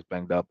go for his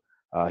banged up,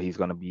 he's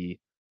gonna be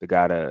the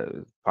guy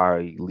to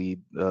probably lead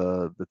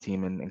the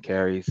team in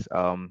carries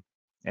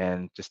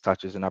and just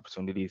touches and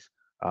opportunities.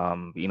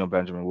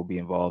 Benjamin will be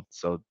involved.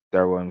 So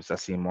Darrell Williams, I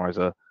see him more as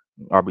a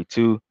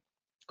RB2.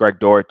 Greg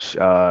Dortch,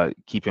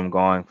 keep him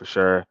going for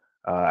sure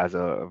as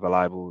a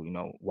reliable,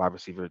 wide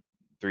receiver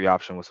 3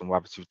 option with some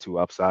wide receiver 2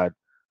 upside,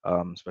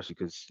 especially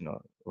because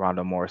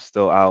Rondo Moore is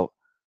still out,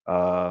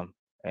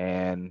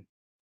 and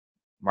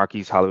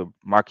Marquise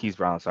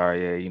Brown.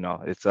 Sorry, yeah,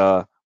 it's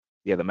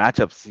yeah, the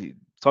matchups.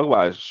 Talk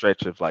about a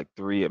stretch of like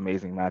 3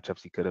 amazing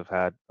matchups he could have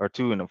had, or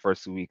 2 in the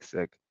first 2 weeks.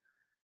 Like,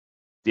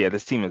 yeah,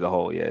 this team as a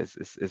whole, yeah,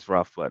 it's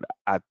rough, but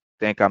I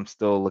think I'm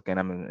still looking at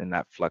him in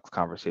that flex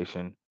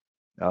conversation.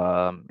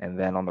 And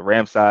then on the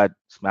Ram side,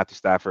 it's Matthew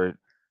Stafford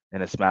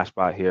in a smash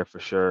spot here for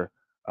sure.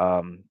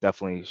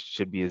 Definitely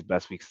should be his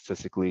best week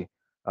statistically.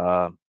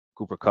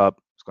 Cooper Kupp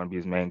is going to be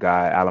his main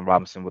guy. Allen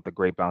Robinson with a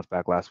great bounce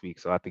back last week,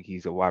 so I think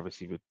he's a wide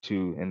receiver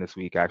 2 in this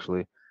week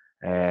actually.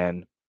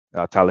 And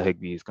Tyler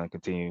Higbee is going to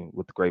continue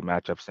with the great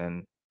matchups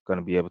and going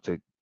to be able to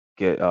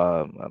get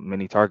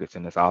many targets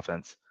in this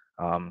offense.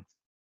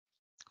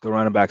 The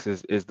running backs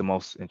is the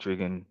most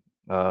intriguing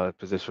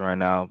position right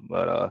now,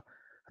 but I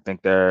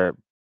think they're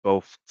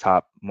both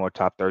more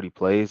top 30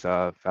 plays. If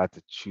I had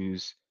to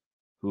choose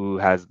who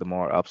has the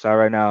more upside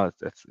right now,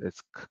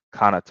 it's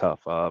kind of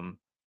tough,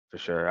 for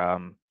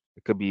sure.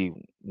 It could be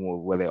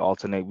where they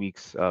alternate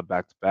weeks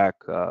back to back.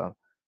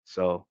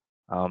 So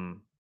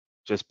um,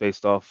 just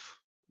based off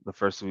the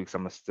first 2 weeks,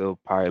 I'm gonna still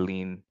probably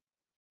lean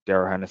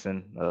Darrell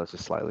Henderson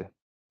just slightly.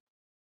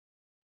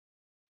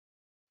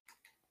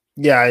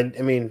 Yeah,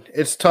 I mean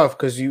it's tough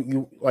because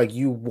you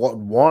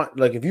want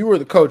like if you were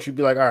the coach, you'd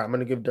be like, all right, I'm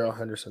going to give Darrell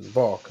Henderson the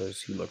ball because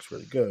he looks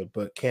really good.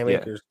 But Cam Yeah,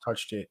 Akers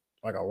touched it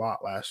like a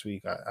lot last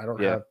week. I don't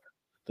yeah, have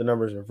the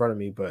numbers in front of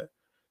me, but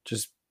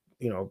just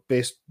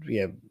based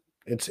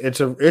it's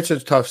a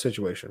tough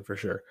situation for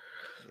sure.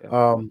 yeah.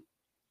 All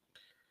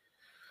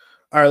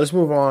right, let's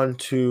move on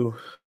to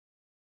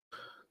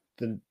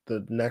the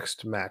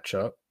next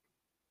matchup.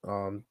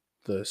 Um,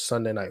 the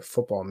Sunday night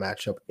football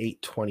matchup,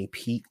 8:20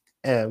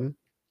 p.m.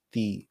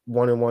 The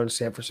 1-1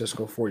 San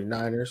Francisco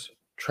 49ers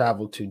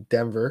travel to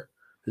Denver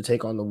to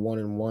take on the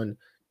 1-1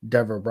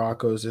 Denver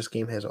Broncos. This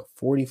game has a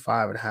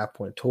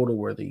 45.5-point total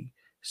where the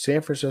San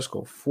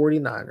Francisco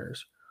 49ers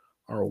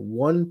are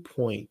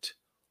 1-point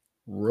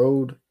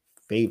road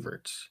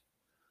favorites.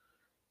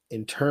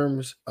 In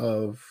terms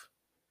of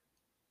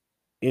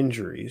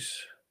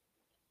injuries,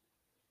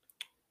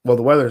 well,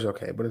 the weather's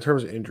okay, but in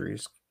terms of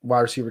injuries,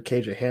 wide receiver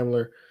KJ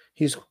Hamler,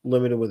 he's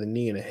limited with a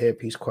knee and a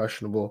hip. He's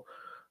questionable.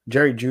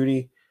 Jerry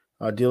Jeudy,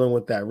 dealing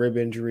with that rib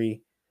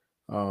injury.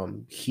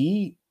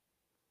 He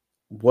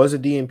was a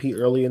DNP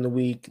early in the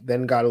week,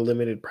 then got a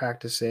limited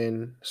practice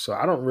in. So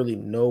I don't really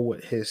know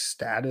what his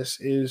status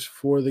is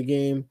for the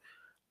game.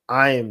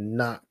 I am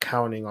not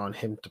counting on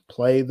him to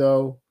play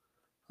though.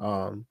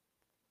 Um,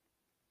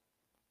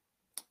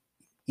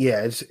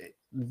 yeah,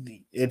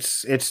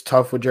 it's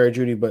tough with Jerry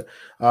Jeudy, but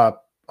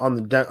on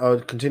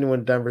the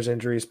continuing Denver's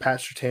injuries, Pat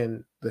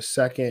Surtain the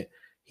second,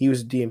 he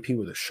was DNP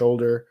with a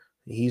shoulder.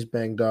 He's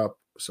banged up,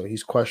 so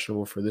he's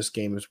questionable for this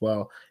game as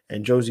well.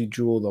 And Josie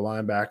Jewell, the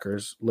linebacker,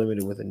 is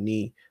limited with a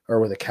knee or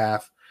with a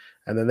calf.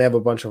 And then they have a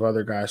bunch of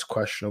other guys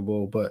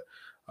questionable. But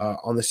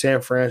on the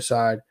San Fran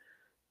side,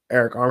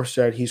 Eric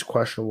Armstead, he's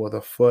questionable with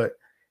a foot.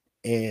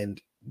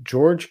 And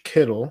George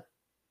Kittle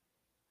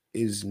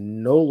is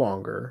no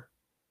longer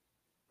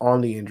on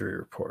the injury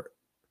report.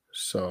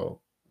 So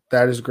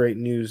that is great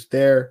news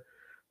there.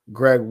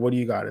 Greg, what do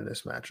you got in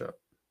this matchup?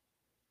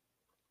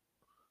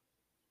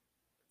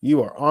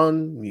 You are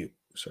on mute,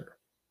 sir.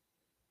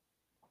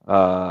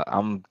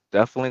 I'm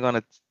definitely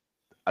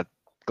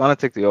gonna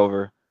take the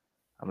over.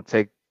 I'm gonna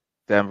take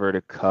Denver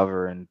to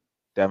cover and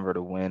Denver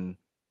to win.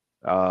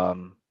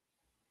 Um,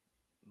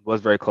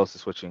 was very close to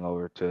switching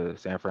over to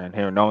San Fran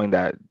here, knowing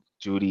that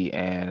Judy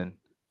and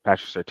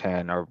Patrick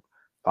Surtain are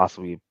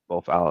possibly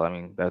both out. I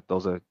mean, that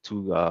those are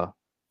two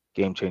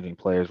game-changing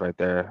players right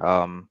there.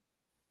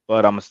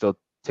 But I'm gonna still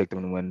take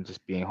them to win,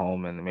 just being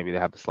home, and maybe they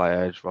have the slight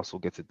edge. Russell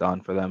gets it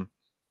done for them.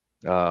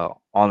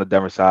 On the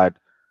Denver side,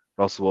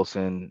 Russell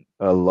Wilson,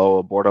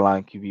 low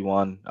borderline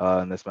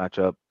QB1 in this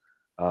matchup.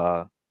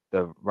 Uh,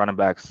 the running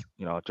backs,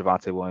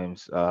 Javante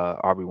Williams,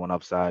 RB1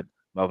 upside.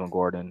 Melvin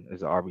Gordon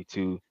is an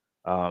RB2.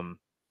 I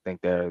think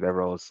their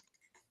roles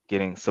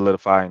getting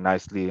solidifying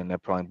nicely, and they're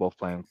both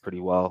playing pretty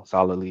well,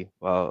 solidly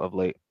of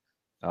late.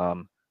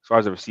 As far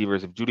as the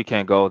receivers, if Judy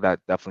can't go, that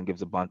definitely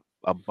gives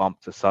a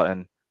bump to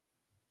Sutton,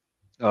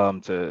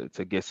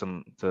 to get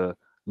some to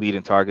lead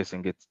in targets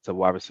and get to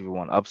wide receiver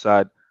one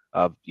upside.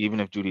 Even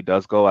if Judy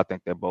does go, I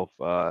think they're both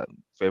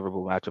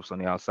favorable matchups on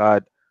the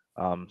outside,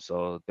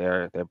 so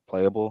they're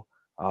playable.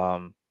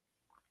 Um,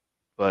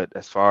 but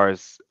as far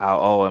as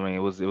I mean, it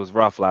was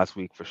rough last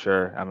week for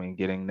sure. I mean,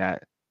 getting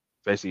that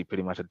basically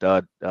pretty much a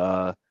dud.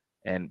 But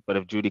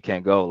if Judy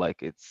can't go,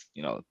 like it's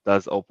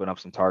does open up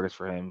some targets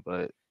for him.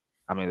 But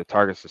I mean, the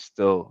targets are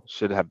still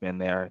should have been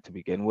there to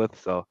begin with.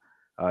 So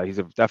he's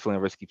definitely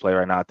a risky play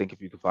right now. I think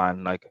if you could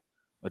find like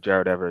a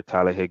Jared Everett,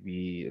 Tyler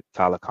Higbee,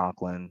 Tyler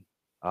Conklin,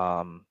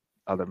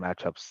 other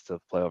matchups to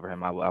play over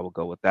him, I would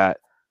go with that.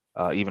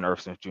 Even Irv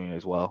Smith Jr.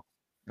 as well.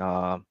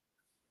 Um,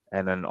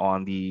 and then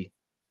on the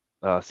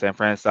San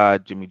Fran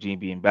side, Jimmy G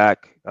being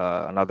back,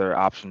 another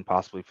option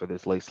possibly for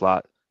this late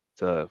slot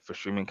for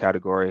streaming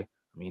category.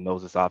 I mean, he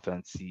knows this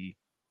offense. He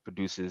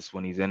produces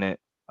when he's in it.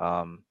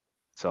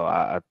 So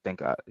I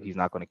think he's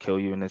not going to kill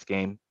you in this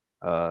game.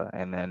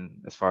 And then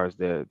as far as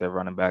their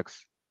running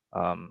backs,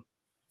 um,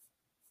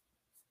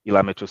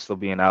 Eli Mitchell still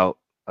being out.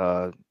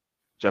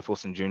 Jeff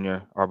Wilson Jr.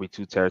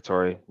 RB2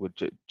 territory with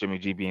Jimmy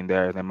G being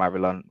there. They might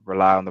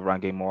rely on the run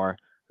game more.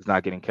 He's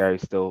not getting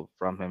carries still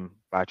from him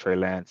by Trey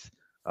Lance.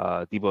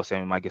 Debo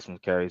Samuel might get some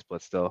carries,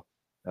 but still,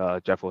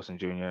 Jeff Wilson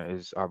Jr.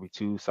 is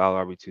RB2,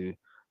 solid RB2.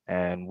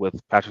 And with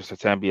Patrick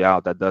Surtain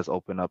out, that does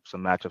open up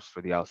some matchups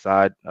for the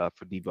outside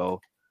for Debo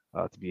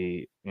to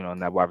be, in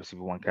that wide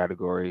receiver one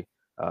category.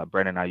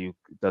 Brandon Ayuk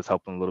does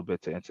help him a little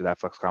bit to enter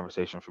that flex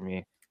conversation for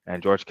me.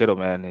 And George Kittle,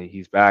 man,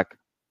 he's back.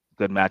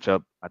 Good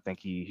matchup. I think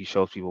he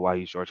shows people why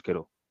he's George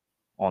Kittle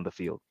on the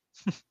field.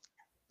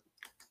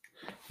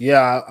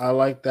 Yeah, I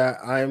like that.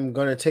 I'm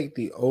gonna take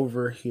the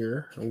over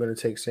here. I'm gonna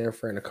take San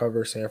Fran to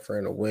cover, San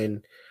Fran to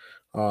win.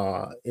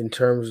 In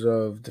terms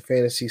of the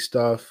fantasy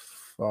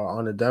stuff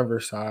on the Denver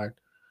side,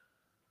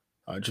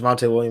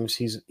 Javante Williams,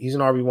 he's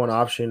an RB1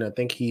 option. I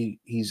think he's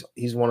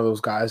one of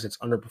those guys that's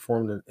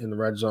underperformed in the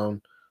red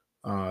zone.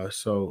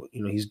 So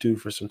he's due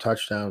for some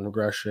touchdown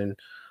regression.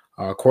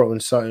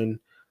 Cortland Sutton,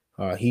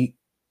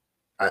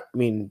 I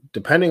mean,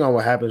 depending on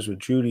what happens with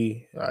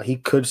Judy, he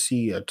could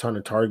see a ton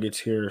of targets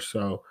here.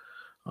 So,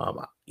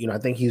 I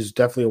think he's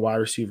definitely a wide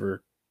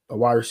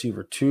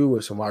receiver two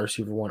with some wide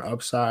receiver one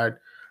upside.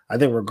 I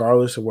think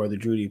regardless of whether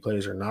Judy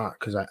plays or not,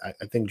 because I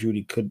think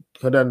Judy could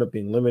end up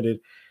being limited,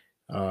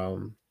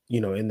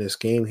 in this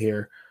game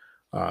here.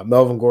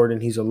 Melvin Gordon,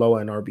 he's a low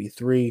end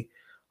RB3.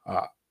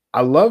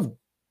 I love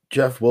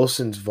Jeff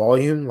Wilson's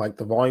volume, like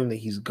the volume that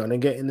he's gonna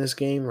get in this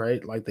game,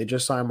 right? Like they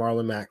just signed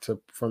Marlon Mack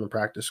from the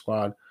practice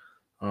squad.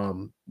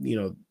 Um, you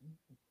know,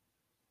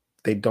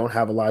 they don't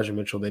have Elijah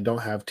Mitchell. They don't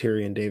have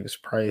Tyrion Davis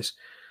Price.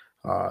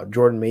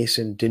 Jordan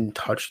Mason didn't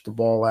touch the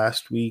ball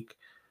last week.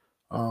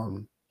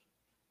 Um,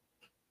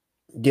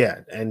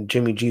 yeah, and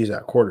Jimmy G's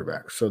at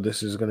quarterback. So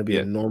this is going to be a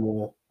Yeah.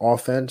 normal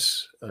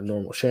offense, a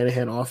normal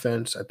Shanahan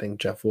offense. I think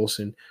Jeff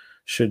Wilson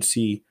should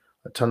see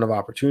a ton of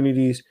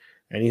opportunities.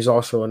 And he's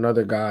also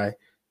another guy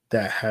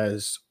that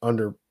has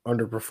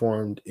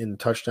underperformed in the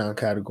touchdown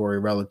category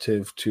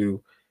relative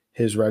to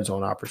his red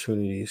zone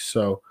opportunities.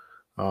 So,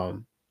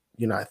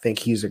 I think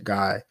he's a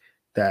guy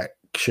that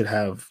should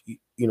have,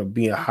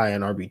 be a high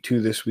end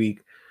RB2 this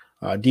week.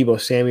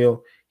 Debo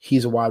Samuel,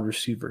 he's a wide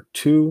receiver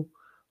too.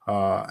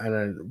 And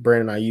then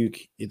Brandon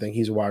Ayuk, you think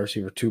he's a wide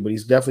receiver too, but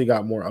he's definitely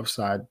got more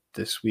upside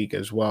this week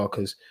as well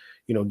because,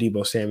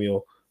 Debo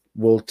Samuel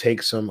will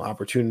take some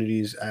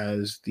opportunities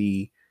as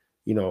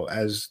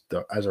as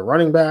a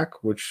running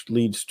back, which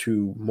leads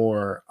to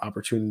more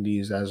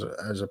opportunities as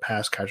a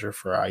pass catcher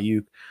for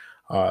Ayuk.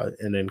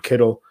 And then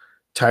Kittle,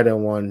 tight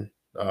end one.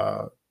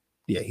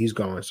 Yeah, he's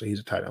going, so he's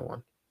a tight end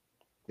one.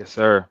 Yes,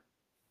 sir.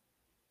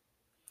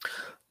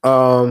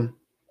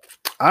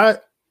 I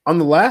on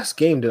the last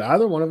game, did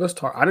either one of us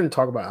talk? I didn't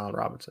talk about Allen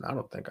Robinson. I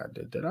don't think I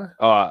did. Did I?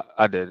 Oh,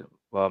 I did.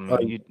 Well, I Oh,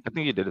 mean, I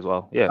think you did as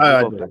well. Yeah, we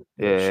I both did. did.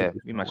 Yeah, Yeah, yeah, shoot.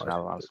 yeah. We mentioned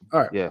Allen Robinson. All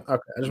right. Yeah, Okay. I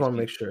just he's want to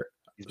make he's sure.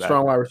 he's back.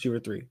 Strong wide receiver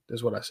 3.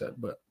 That's what I said,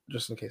 but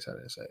just in case I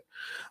didn't say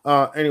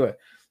it. Anyway,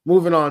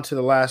 moving on to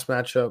the last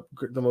matchup,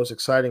 the most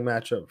exciting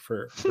matchup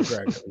for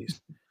Greg at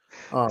least.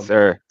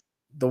 Sir.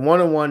 The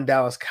 1-1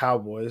 Dallas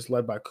Cowboys,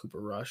 led by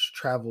Cooper Rush,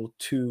 traveled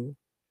to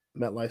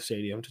MetLife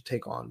Stadium to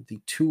take on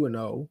the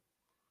 2-0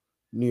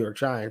 New York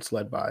Giants,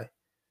 led by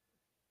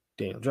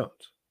Daniel Jones.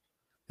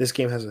 This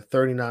game has a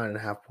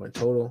 39.5 point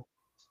total.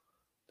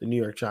 The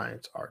New York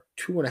Giants are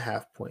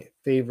 2.5 point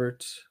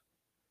favorites.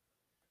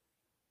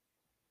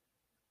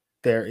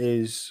 there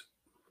is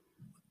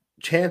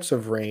chance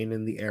of rain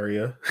in the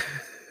area.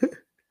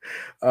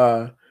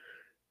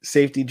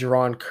 Safety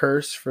Jerron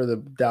Kearse for the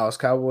Dallas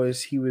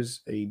Cowboys. He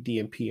was a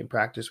DNP in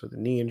practice with a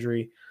knee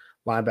injury.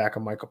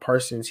 Linebacker Michael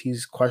Parsons,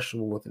 he's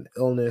questionable with an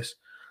illness.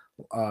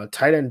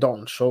 Tight end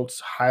Dalton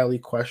Schultz, highly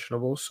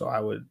questionable. So I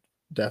would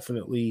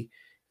definitely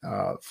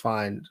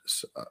find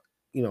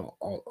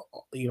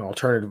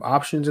alternative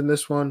options in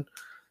this one.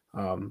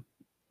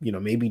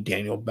 Maybe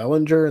Daniel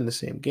Bellinger in the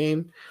same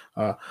game.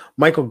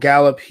 Michael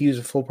Gallup, he's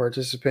a full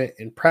participant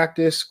in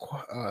practice.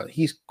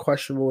 He's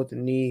questionable with the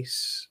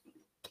knees.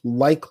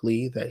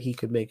 Likely that he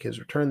could make his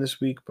return this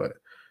week, but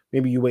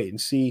maybe you wait and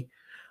see.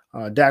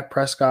 Dak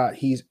Prescott,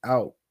 he's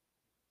out,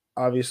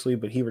 obviously,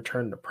 but he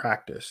returned to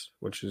practice,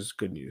 which is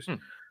good news.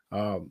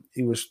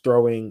 He was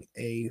throwing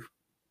a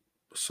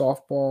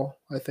softball,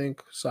 I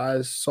think,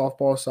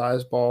 softball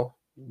size ball,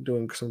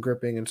 doing some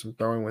gripping and some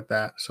throwing with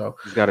that. So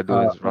he's got to do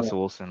his Russell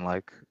Wilson,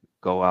 like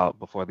go out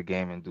before the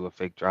game and do a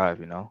fake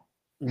drive,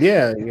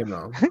 Yeah,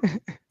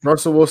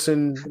 Russell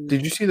Wilson.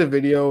 Did you see the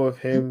video of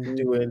him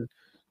doing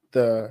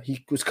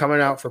he was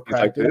coming out for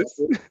practice?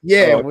 Like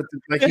yeah,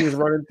 he was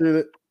running through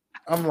the.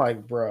 I'm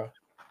like, bro.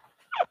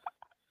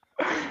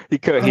 He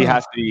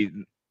has to be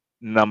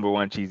number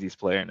one cheesiest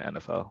player in the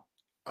NFL.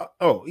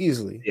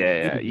 Easily.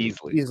 Yeah,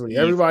 easily.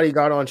 Everybody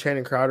got on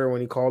Channing Crowder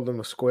when he called him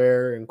a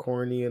square and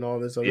corny and all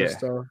this other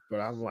stuff. But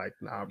I'm like,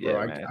 nah, bro.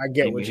 I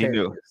get what Channing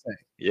is saying.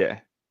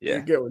 Yeah. I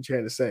get what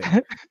Channing is saying.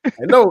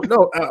 No.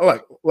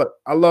 Look,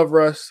 I love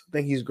Russ. I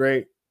think he's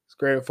great. He's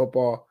great at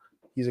football.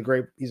 He's a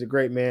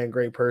great man,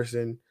 great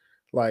person.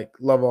 Like,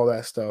 love all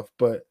that stuff.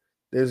 But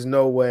there's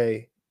no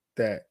way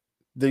that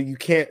you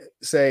can't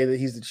say that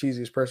he's the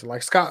cheesiest person.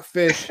 Like Scott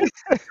Fish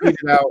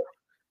tweeted out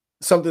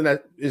something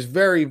that is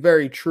very,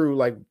 very true.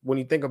 Like when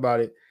you think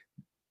about it,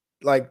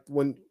 like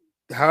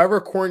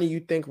however corny you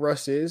think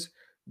Russ is,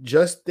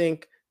 just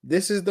think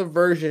this is the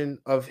version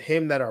of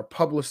him that our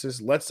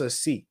publicist lets us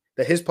see,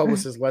 that his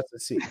publicist lets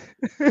us see.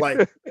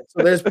 Like,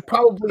 so there's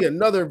probably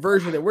another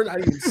version that we're not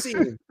even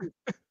seeing.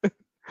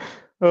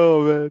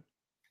 Oh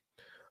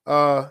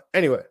man.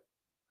 Anyway,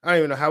 I don't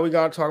even know how we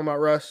got talking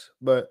about Russ,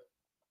 but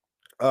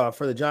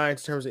for the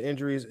Giants, in terms of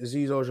injuries,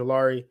 Azeez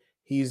Ojulari,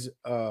 he's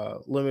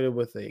limited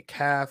with a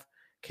calf.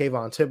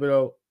 Kayvon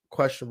Thibodeau,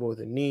 questionable with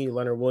a knee.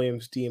 Leonard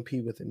Williams,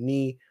 DNP with a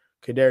knee.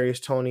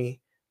 Kadarius Toney,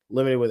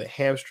 limited with a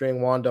hamstring.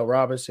 Wan'Dale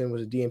Robinson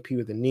was a DNP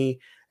with a knee.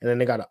 And then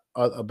they got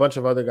a bunch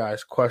of other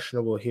guys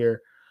questionable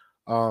here.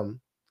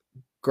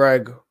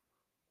 Greg,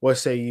 what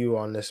say you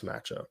on this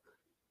matchup?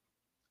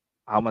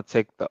 I'm going to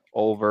take the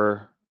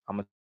over. I'm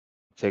going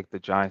to take the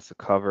Giants to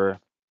cover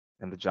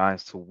and the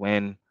Giants to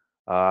win.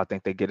 I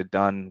think they get it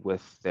done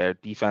with their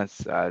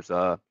defense, as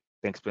I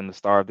think's been the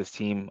star of this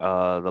team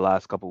the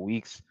last couple of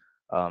weeks.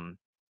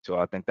 So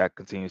I think that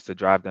continues to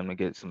drive them to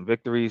get some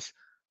victories.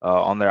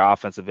 On their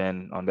offensive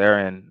end, on their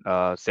end,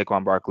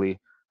 Saquon Barkley,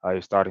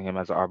 you're starting him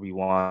as an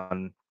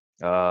RB1.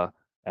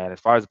 And as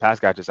far as the pass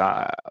catchers,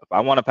 if I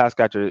want a pass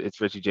catcher, it's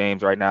Richie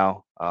James right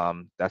now.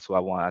 That's who I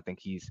want. I think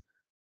he's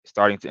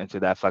starting to enter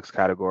that flex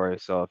category.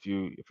 So if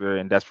you're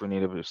in desperate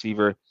need of a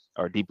receiver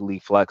or deep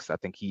league flex, I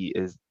think he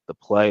is the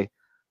play.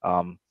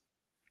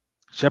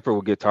 Shepard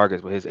will get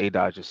targets, but his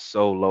ADOT is just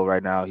so low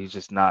right now. He's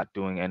just not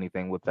doing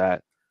anything with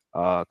that.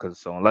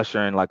 So unless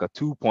you're in like a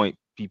 2-point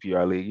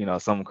PPR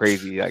league, something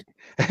crazy, like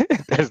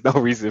there's no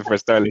reason for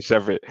Sterling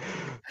Shepard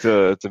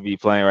to be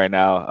playing right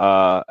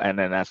now. And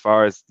then as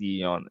far as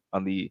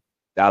on the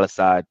Dallas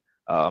side,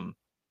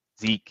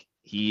 Zeke,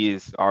 he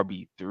is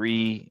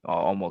RB3,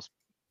 almost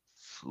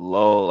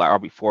low,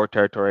 like RB4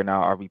 territory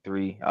now,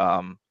 RB3.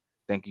 I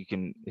think you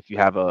can, if you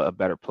have a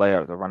better player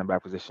at the running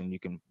back position, you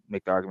can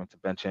make the argument to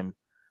bench him.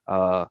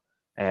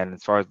 And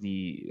as far as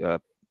the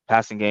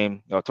passing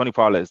game, Tony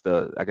Pollard is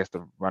the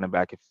running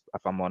back if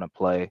I'm on to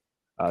play,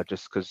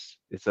 just because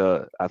it's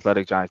a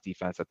athletic Giants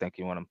defense. I think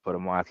you want to put a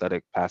more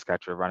athletic pass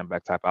catcher, running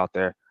back type out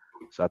there.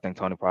 So I think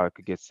Tony Pollard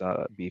could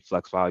be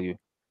flex value.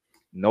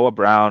 Noah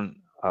Brown,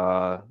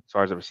 as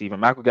far as the receiver,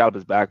 Michael Gallup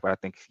is back, but I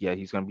think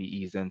he's going to be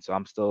eased in. So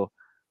I'm still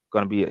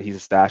going to he's a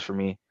stash for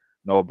me.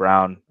 Noah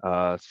Brown,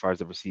 as far as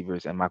the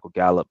receivers, and Michael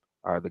Gallup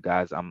are the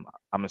guys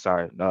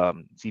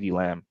CeeDee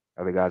Lamb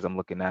are the guys I'm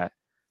looking at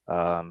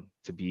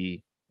to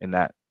be in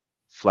that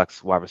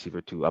flex wide receiver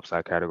 2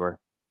 upside category.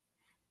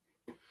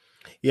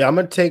 Yeah, I'm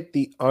going to take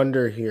the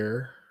under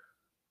here.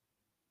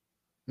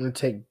 I'm going to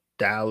take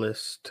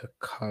Dallas to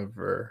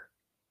cover.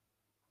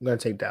 I'm going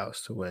to take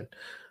Dallas to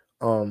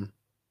win.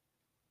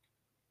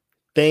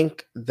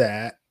 Think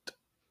that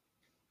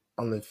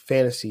on the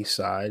fantasy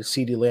side,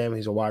 CeeDee Lamb,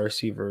 he's a wide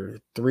receiver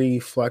 3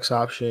 flex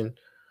option.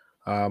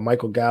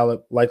 Michael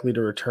Gallup likely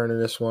to return in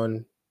this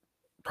one.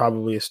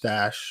 Probably a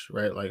stash,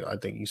 right? Like I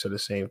think you said the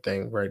same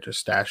thing, right? Just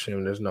stash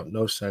him. There's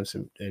no sense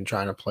in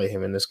trying to play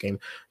him in this game.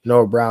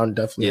 Noah Brown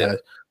definitely has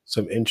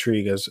some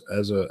intrigue as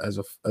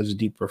a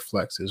deeper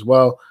flex as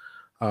well.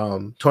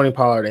 Tony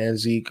Pollard and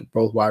Zeke,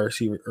 both wide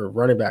receiver or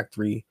running back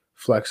 3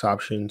 flex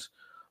options.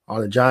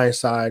 On the Giants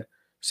side,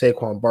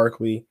 Saquon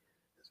Barkley,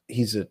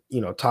 he's a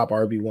top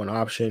RB1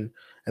 option.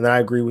 And then I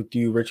agree with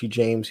you, Richie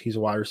James. He's a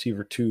wide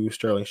receiver 2.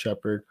 Sterling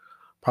Shepard,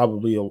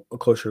 probably a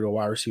closer to a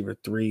wide receiver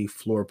 3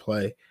 floor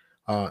play.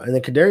 And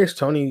then Kadarius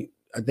Toney,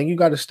 I think you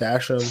got to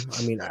stash him.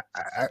 I mean,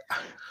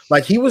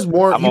 like he was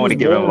more. I'm He only was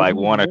giving him more. like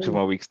 1 or 2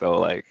 more weeks though.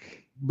 Like,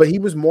 But he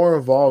was more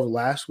involved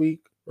last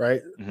week,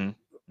 right? mm-hmm.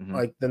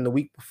 Like than the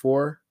week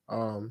before.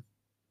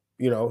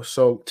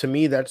 So to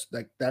me, that's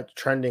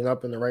trending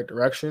up in the right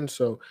direction.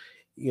 So,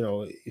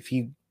 if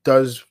he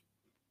does,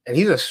 and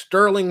he's a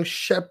Sterling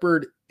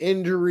Shepard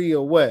injury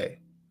away.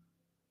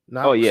 Oh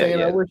Not yeah,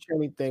 saying I yeah, wish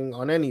anything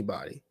on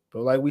anybody,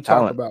 but like we talk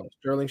talent. about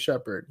Sterling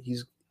Shepard,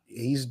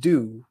 he's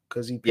due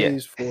because he Yeah,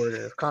 pays for it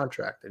in his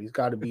contract that he's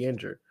got to be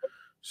injured.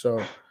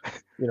 So,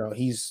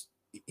 he's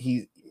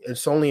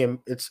it's only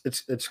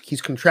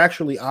he's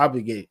contractually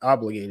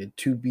obligated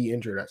to be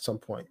injured at some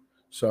point.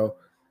 So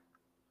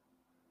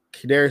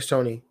Kadarius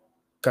Toney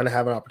gonna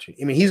have an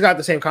opportunity. I mean, he's got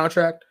the same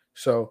contract,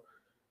 so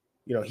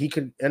he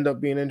could end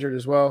up being injured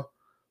as well.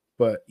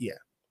 But yeah,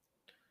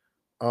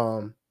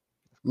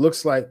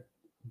 looks like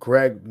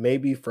Greg may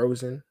be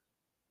frozen.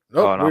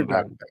 Nope, oh no, we're I'm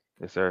back. back.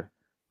 Yes, sir.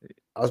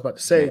 I was about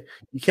to Yeah, say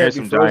you can't here's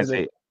be some Giants frozen.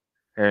 hate.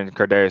 Here's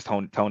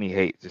Kadarius Tony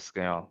hate. Just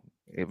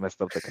it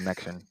messed up the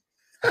connection.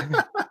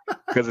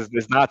 Because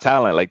it's not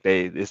talent. Like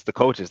it's the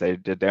coaches. They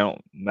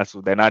don't mess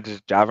with. They're not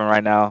just driving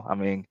right now. I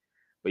mean,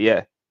 but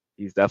yeah,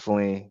 he's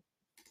definitely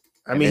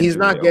I an mean, he's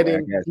injury not away. I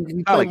getting. guess He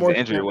not played like he's more an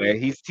injury snaps. away.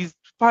 He's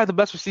probably the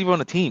best receiver on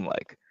the team.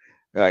 Like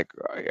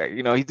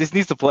he just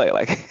needs to play.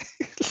 Like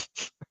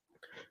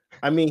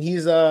I mean,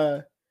 he's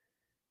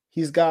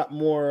got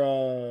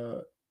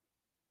more.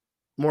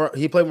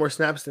 He played more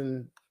snaps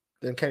than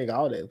Kenny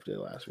Golladay did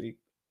last week.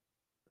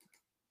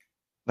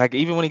 like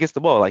even when he gets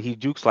the ball, like he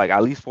jukes like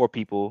at least 4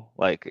 people.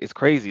 Like it's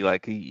crazy.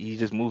 Like he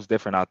just moves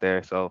different out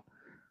there. So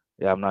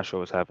yeah, I'm not sure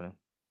what's happening.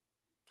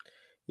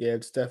 Yeah,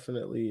 it's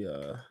definitely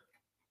Can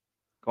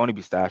only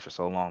be stashed for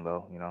so long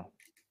though.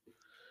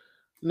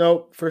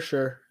 nope, for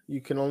sure.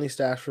 You can only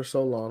stash for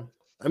so long.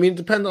 I mean, it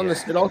depends on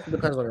this. Yeah. It also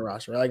depends on your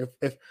roster. Right? Like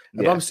if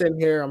Yeah. I'm sitting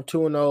here, I'm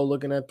 2-0,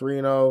 looking at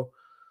 3-0,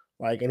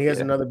 like, and he has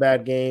Yeah. another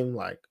bad game,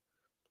 like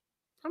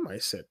I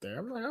might sit there.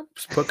 I'm like, I'll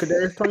just put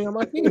Kadarius Toney on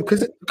my team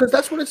because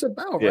that's what it's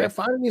about, Yeah. right?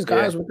 Finding these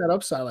Yeah. guys with that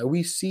upside. Like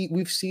we've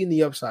seen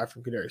the upside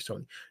from Kadarius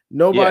Toney. Yeah.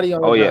 Nobody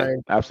on Oh the yeah.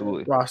 Giants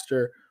Absolutely.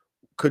 roster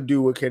could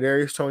do what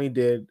Kadarius Toney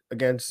did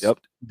against Yep.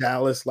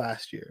 Dallas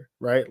last year,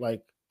 right?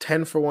 Like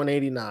 10 for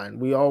 189.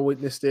 We all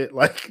witnessed it.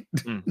 Like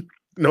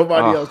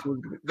nobody else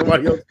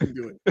can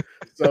do it.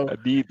 So I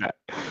need that.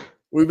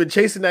 we've been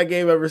chasing that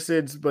game ever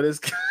since, but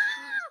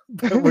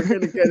but we're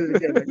gonna get it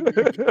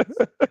again.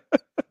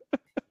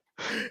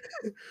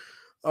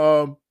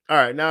 All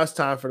right, now it's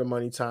time for the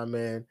money time,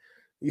 man.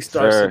 These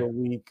starts of the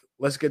week.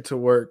 Let's get to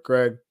work,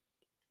 Greg.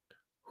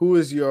 Who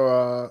is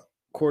your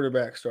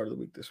quarterback start of the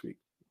week this week?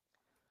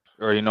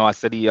 Or I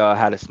said he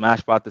had a smash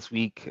spot this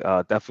week.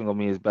 Definitely gonna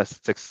be his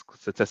best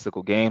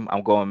statistical game.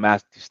 I'm going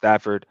Matthew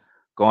Stafford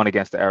going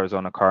against the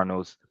Arizona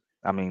Cardinals.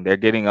 I mean, they're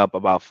getting up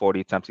about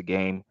 40 attempts a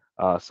game.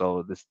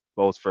 So this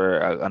bodes for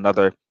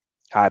another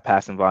high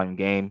passing volume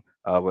game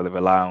where they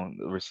rely on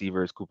the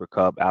receivers, Cooper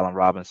Kupp, Allen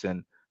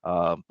Robinson.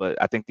 But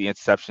I think the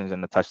interceptions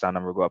and the touchdown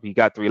number go up. He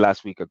got 3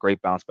 last week, a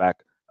great bounce back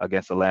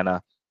against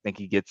Atlanta. I think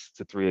he gets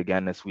to 3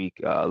 again this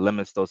week,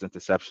 limits those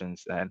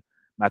interceptions, and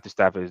Matthew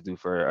Stafford is due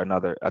for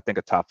another, I think,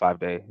 a top 5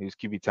 day. He was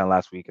QB10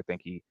 last week. I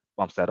think he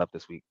bumps that up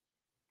this week.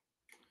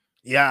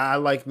 Yeah, I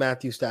like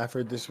Matthew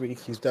Stafford this week.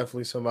 He's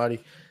definitely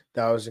somebody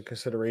that was in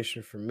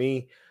consideration for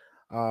me.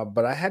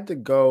 But I had to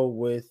go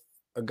with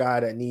a guy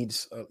that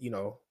needs,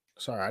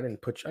 sorry, I didn't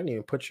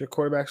even put your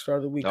quarterback start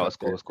of the week. No, up it's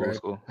cool. there, It's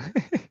cool.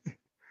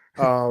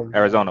 Greg.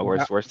 Arizona,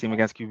 worst team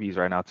against QBs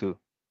right now, too.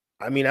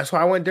 I mean, that's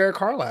why I went Derek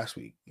Carr last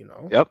week,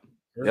 Yep.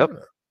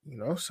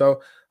 Arizona,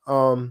 so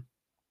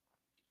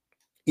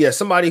yeah,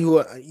 somebody who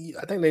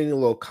I think they need a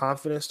little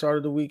confidence start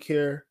of the week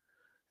here.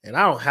 And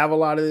I don't have a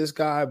lot of this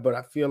guy, but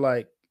I feel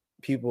like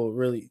people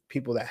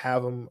that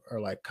have him are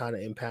like kind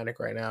of in panic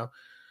right now.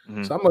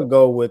 Mm-hmm. So I'm gonna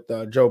go with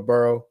Joe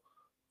Burrow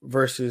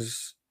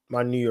versus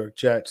my New York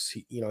Jets.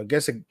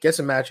 Gets a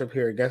matchup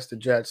here against the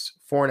Jets,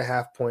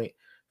 4.5 point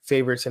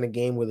favorites in a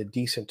game with a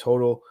decent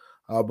total.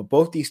 But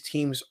both these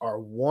teams are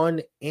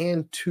 1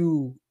 and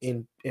 2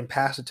 in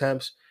pass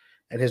attempts,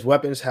 and his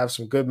weapons have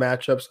some good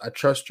matchups. I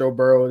trust Joe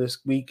Burrow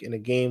this week in a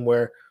game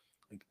where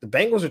the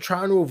Bengals are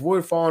trying to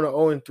avoid falling to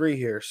 0-3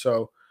 here.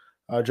 So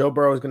Joe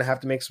Burrow is going to have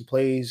to make some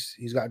plays.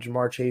 He's got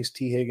Jamar Chase,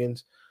 T.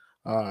 Higgins.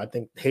 I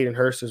think Hayden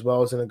Hurst as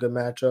well is in a good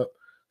matchup.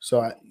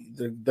 So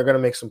they're going to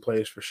make some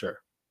plays for sure.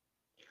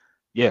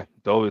 Yeah,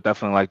 though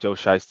definitely like Joe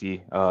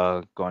Shiesty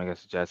going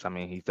against the Jets. I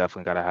mean, he's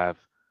definitely got to have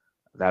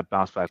that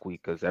bounce back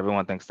week because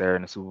everyone thinks they're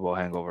in a Super Bowl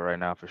hangover right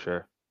now for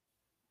sure.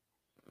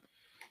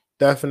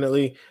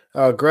 Definitely.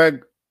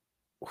 Greg,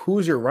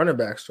 who's your running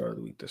back start of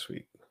the week this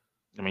week?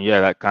 I mean,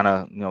 yeah, that kind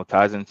of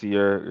ties into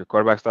your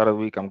quarterback start of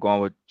the week. I'm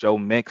going with Joey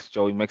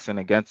Mixon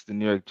against the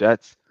New York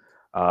Jets.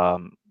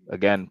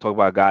 Again, talk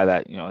about a guy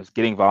that is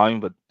getting volume,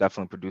 but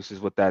definitely produces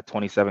with that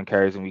 27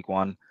 carries in week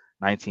 1,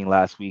 19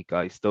 last week.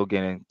 He's still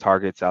getting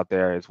targets out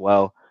there as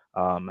well.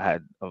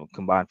 had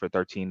combined for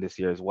 13 this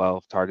year as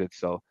well targets.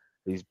 So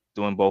he's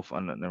doing both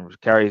on the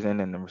carries in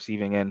and the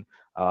receiving in.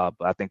 But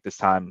I think this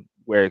time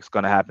where it's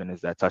going to happen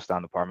is that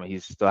touchdown department. He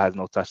still has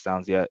no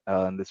touchdowns yet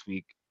in this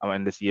week.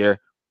 This year.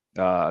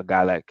 A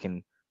guy that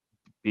can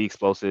be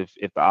explosive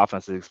if the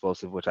offense is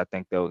explosive, which I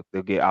think they'll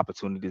get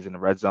opportunities in the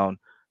red zone.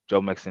 Joe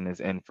Mixon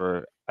is in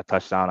for a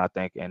touchdown, I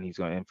think, and he's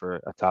going in for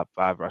a top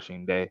 5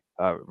 rushing day,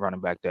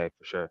 running back day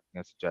for sure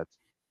against the Jets.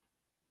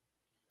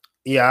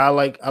 Yeah, I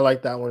like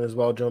that one as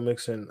well, Joe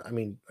Mixon. I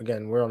mean,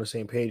 again, we're on the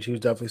same page. He was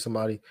definitely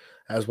somebody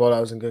as well that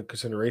was in good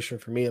consideration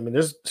for me. I mean,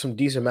 there's some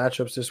decent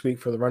matchups this week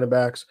for the running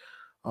backs.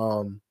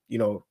 Leonard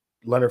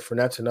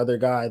Fournette's another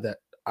guy that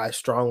I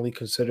strongly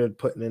considered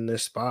putting in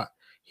this spot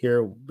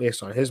here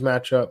based on his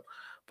matchup,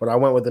 but I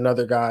went with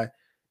another guy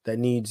that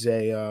needs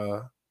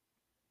a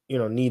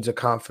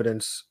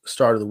confidence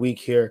start of the week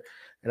here,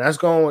 and that's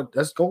going with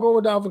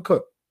Dalvin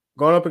Cook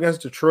going up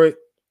against Detroit.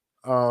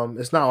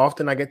 It's not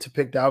often I get to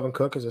pick Dalvin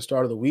Cook as a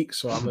start of the week,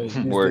 so I'm going to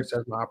use Word. this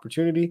as my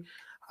opportunity.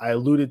 I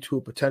alluded to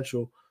a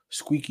potential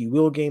squeaky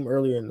wheel game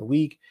earlier in the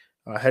week.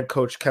 Head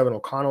coach Kevin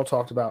O'Connell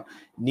talked about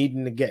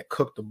needing to get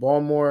Cook the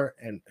ball more,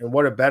 and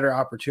what a better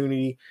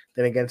opportunity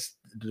than against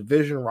the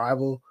division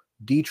rival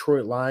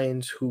Detroit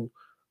Lions, who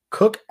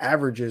Cook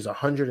averages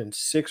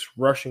 106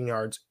 rushing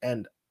yards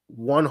and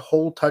one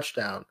whole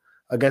touchdown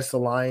against the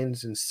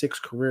Lions in 6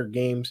 career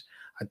games.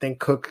 I think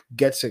Cook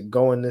gets it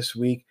going this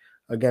week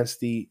against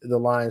the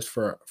Lions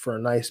for a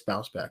nice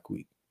bounce back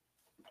week.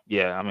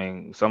 Yeah, I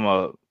mean,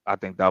 I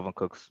think Dalvin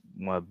Cook's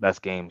one of the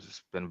best games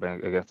has been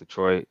against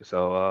Detroit.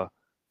 So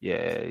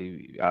yeah,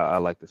 I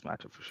like this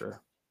matchup for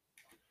sure.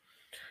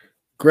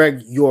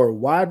 Greg, your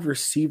wide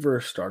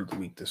receiver start of the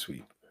week this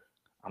week.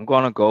 I'm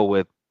going to go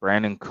with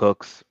Brandon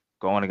Cooks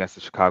going against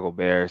the Chicago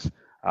Bears.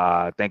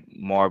 I think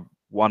more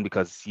one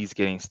because he's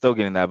still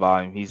getting that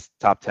volume. He's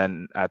top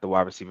 10 at the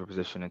wide receiver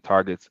position in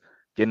targets,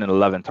 getting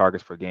 11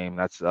 targets per game.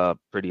 That's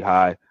pretty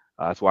high.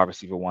 That's wide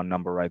receiver one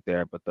number right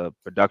there. But the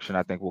production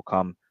I think will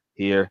come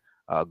here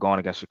going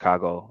against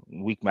Chicago.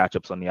 Weak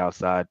matchups on the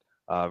outside.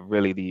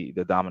 Really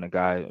the dominant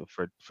guy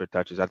for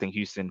touches. I think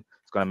Houston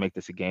is going to make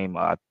this a game.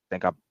 I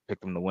think I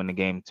picked him to win the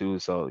game too.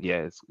 So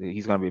yeah,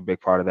 he's going to be a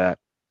big part of that.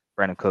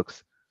 Brandon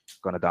Cooks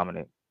going to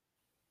dominate.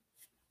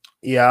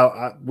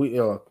 Yeah, we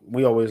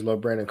always love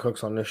Brandon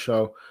Cooks on this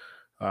show,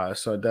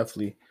 so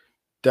definitely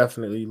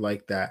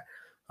like that.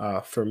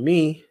 For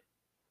me,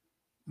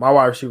 my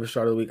wide receiver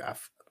start of the week, I'm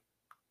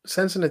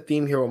sensing a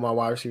theme here with my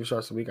wide receiver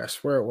starts of the week. I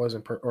swear it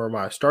wasn't, or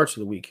my starts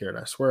of the week here, and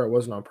I swear it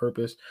wasn't on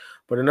purpose.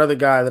 But another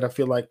guy that I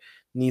feel like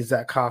needs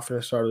that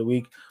confidence start of the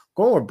week,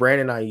 going with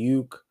Brandon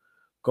Ayuk,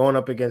 going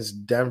up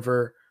against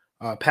Denver.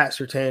 Pat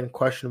Surtain,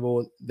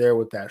 questionable there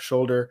with that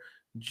shoulder.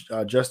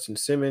 Justin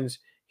Simmons,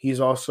 he's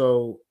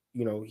also,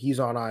 he's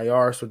on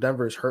IR, so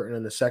Denver is hurting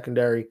in the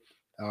secondary.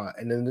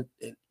 And then,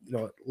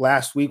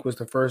 last week was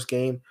the first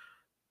game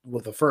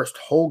with the first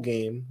whole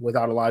game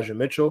without Elijah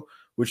Mitchell,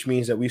 which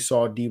means that we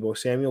saw Deebo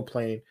Samuel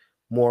playing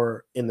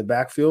more in the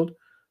backfield.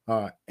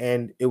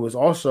 And it was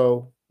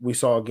also, we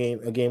saw a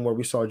game where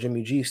we saw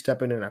Jimmy G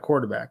stepping in at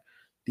quarterback.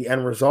 The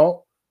end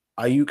result,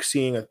 Ayuk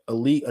seeing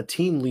a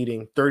team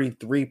leading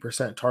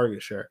 33%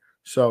 target share.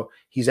 So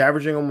he's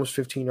averaging almost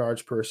 15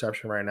 yards per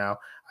reception right now.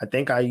 I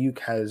think Ayuk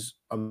has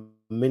a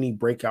mini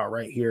breakout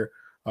right here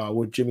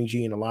with Jimmy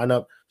G in the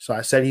lineup. So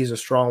I said he's a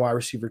strong wide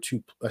receiver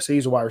two. I say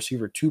he's a wide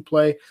receiver to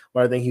play,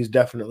 but I think he's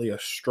definitely a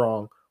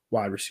strong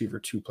wide receiver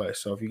to play.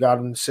 So if you got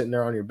him sitting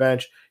there on your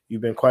bench,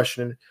 you've been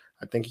questioning,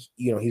 I think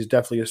he's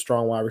definitely a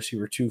strong wide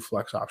receiver two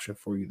flex option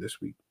for you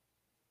this week.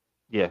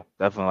 Yeah,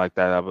 definitely like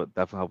that. That would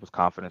definitely help his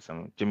confidence.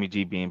 And Jimmy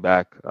G being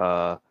back,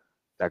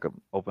 that could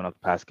open up the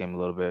pass game a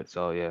little bit.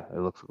 So yeah,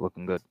 it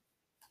looking good.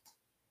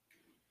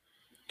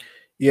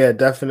 Yeah,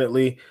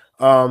 definitely.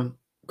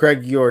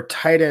 Greg, your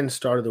tight end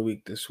start of the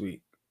week this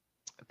week.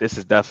 This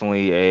is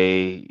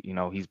definitely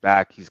he's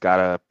back. He's got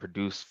to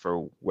produce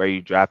for where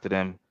you drafted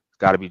him. It's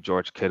got to be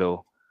George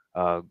Kittle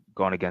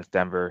going against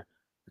Denver.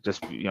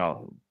 Just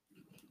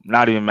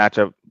not even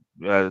matchup.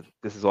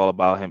 This is all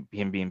about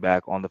him being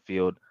back on the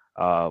field.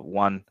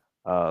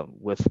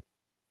 With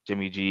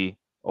Jimmy G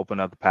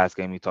open up the pass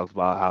game. He talks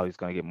about how he's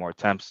going to get more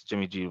attempts.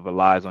 Jimmy G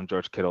relies on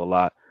George Kittle a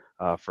lot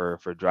for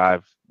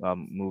drive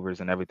movers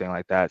and everything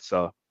like that.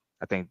 So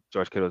I think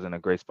George Kittle's in a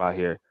great spot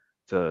here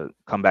to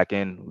come back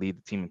in, lead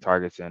the team in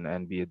targets,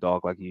 and be a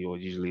dog like he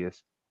usually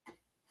is.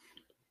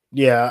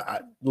 Yeah,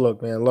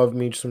 look, man, love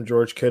me some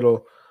George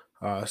Kittle.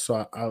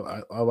 So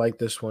I like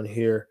this one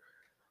here.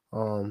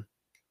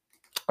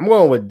 I'm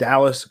going with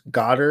Dallas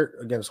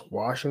Goedert against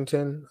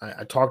Washington.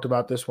 I talked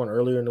about this one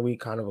earlier in the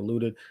week, kind of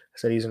alluded. I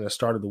said he's in a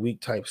start of the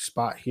week type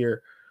spot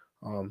here.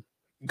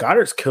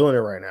 Goddard's killing it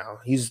right now.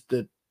 He's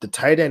the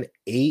tight end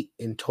 8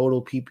 in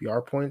total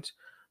PPR points,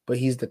 but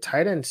he's the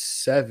tight end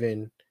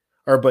 7,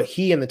 but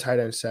he and the tight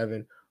end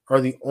 7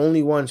 are the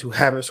only ones who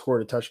haven't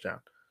scored a touchdown.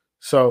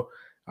 So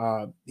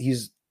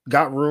he's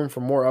got room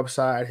for more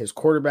upside. His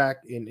quarterback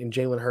in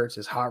Jalen Hurts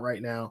is hot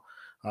right now.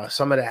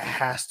 Some of that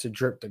has to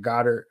drip to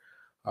Goddard,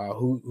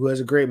 who has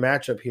a great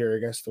matchup here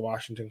against the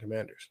Washington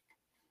Commanders.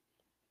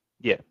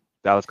 Yeah,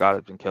 Dallas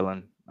Goedert's been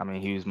killing. I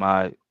mean, he was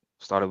my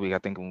start of the week, I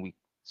think in week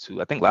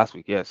 2. I think last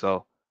week, yeah.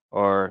 So,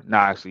 or nah,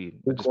 actually,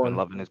 I've Week just been one.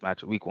 loving this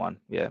match. Week 1,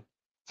 yeah.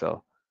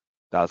 So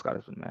Dallas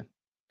Goedert's been man.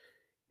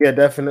 Yeah,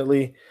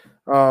 definitely.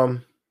 All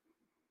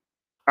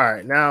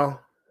right, now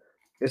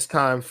it's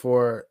time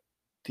for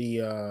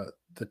the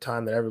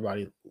time that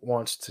everybody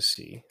wants to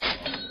see.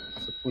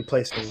 We play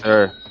Yes, some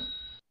sir.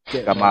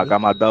 get Got money.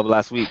 my dub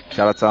last week.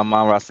 Shout out to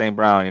Amon-Ra St.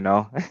 Brown, you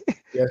know.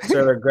 Yes,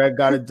 sir. Greg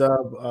got a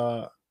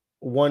dub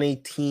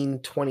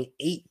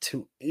 118.28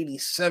 to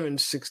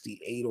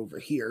 87.68 over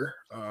here.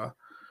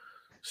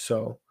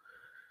 So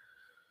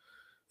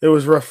it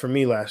was rough for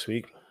me last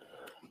week.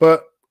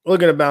 But we're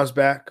gonna bounce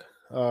back.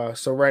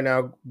 So right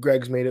now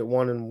Greg's made it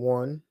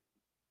 1-1.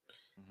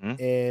 hmm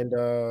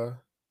And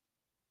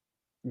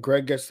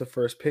Greg gets the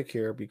first pick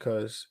here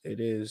because it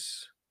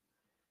is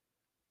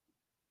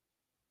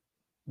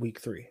week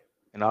 3.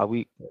 In our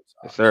week. Red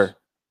Yes, Sox. sir.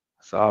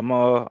 So I'm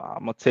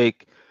gonna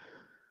take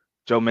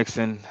Joe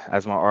Mixon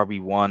as my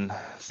RB1.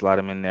 Slide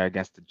him in there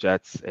against the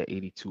Jets at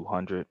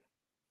 8,200.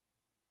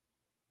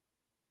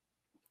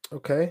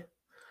 Okay.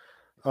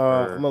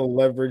 I'm Sir. gonna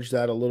leverage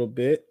that a little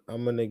bit.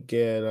 I'm gonna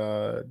get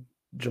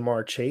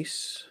Jamar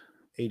Chase,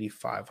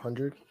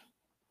 8,500.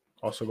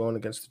 Also going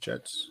against the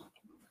Jets.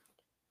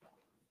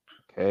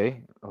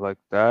 Okay, I like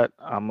that.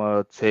 I'm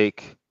gonna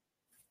take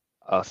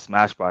a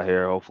smash by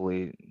here.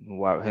 Hopefully,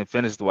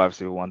 finish the wide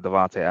receiver one,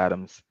 Devontae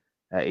Adams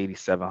at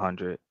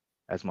 8,700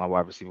 as my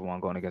wide receiver one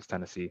going against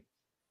Tennessee.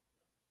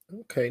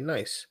 Okay,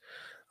 nice.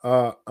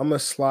 I'm gonna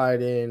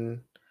slide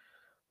in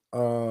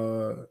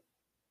uh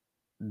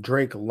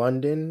Drake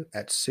London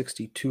at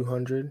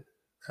 6,200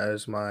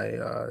 as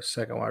my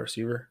second wide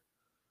receiver.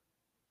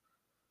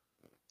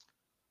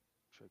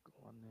 Drake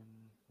London,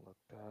 like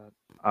that.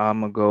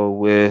 I'm gonna go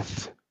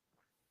with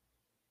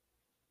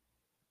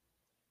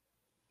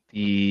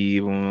the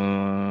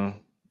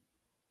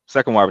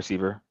second wide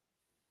receiver,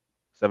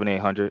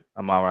 7,800.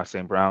 Amon-Ra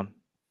St. Brown.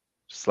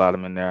 Just slide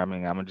him in there. I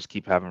mean, I'm gonna just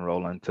keep having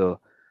rolling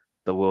until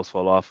the wheels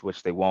fall off,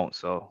 which they won't.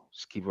 So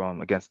just keep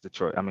rolling against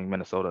Detroit. I mean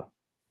Minnesota,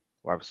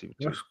 wide receiver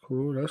 2. That's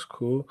cool. That's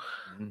cool.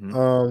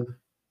 Mm-hmm.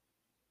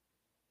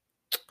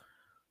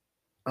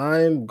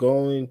 I'm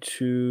going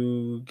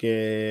to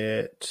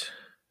get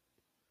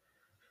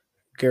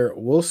Garrett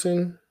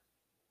Wilson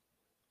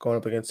going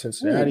up against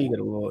Cincinnati.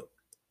 Ooh.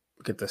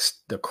 Get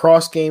the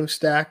cross game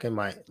stack and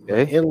my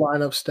Okay. in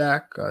lineup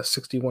stack,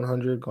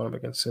 6,100 going up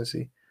against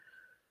Cincy.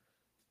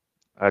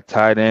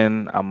 Tight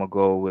end, I'm gonna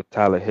go with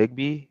Tyler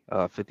Higbee,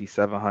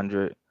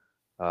 5,700.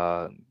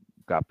 Got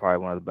probably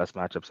one of the best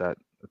matchups at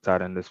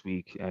tight end this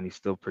week, and he's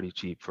still pretty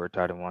cheap for a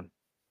tight end one.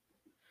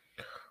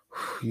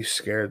 You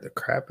scared the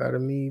crap out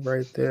of me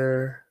right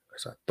there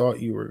because I thought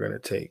you were gonna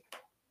take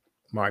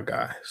my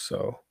guy.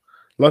 So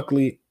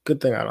luckily,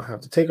 good thing I don't have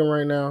to take him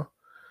right now.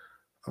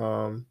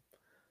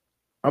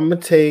 I'm gonna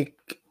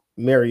take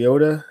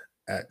Mariota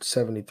at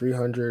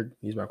 7,300.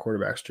 He's my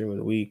quarterback stream of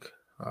the week,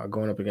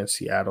 going up against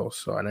Seattle.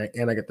 So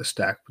and I get the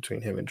stack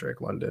between him and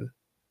Drake London.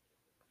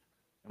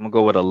 I'm gonna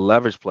go with a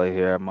leverage play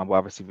here. My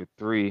wide receiver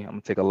 3. I'm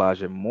gonna take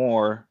Elijah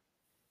Moore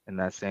in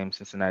that same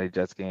Cincinnati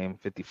Jets game,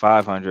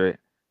 5,500.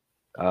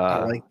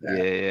 I like that.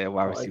 Yeah,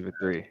 wide I like receiver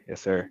 3.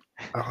 Yes, sir.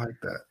 I like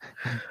that.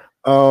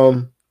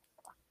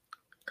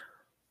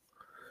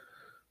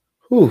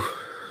 Whew.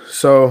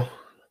 So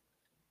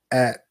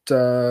at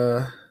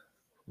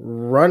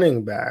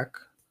running back,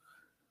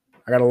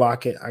 I gotta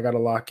lock it. I gotta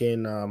lock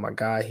in my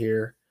guy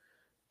here,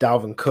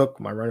 Dalvin Cook,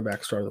 my running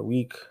back start of the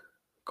week,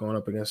 going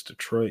up against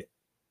Detroit.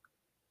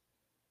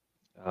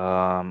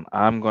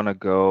 I'm gonna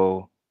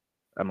go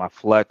at my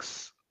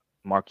flex,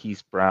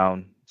 Marquise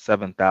Brown,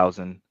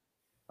 7,000.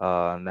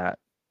 In that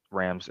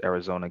Rams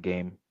Arizona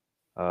game.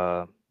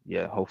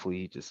 Yeah,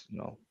 hopefully he just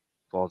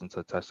falls into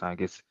a touchdown,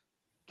 gets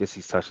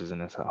these touches in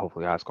this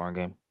hopefully high scoring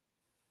game.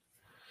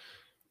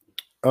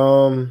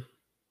 For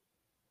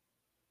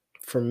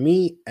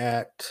me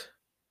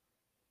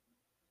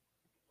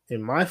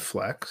in my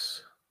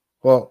flex,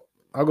 well,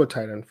 I'll go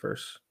tight end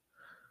first.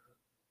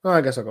 Oh,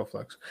 I guess I'll go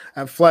flex.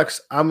 At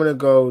flex, I'm gonna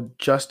go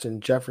Justin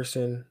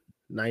Jefferson,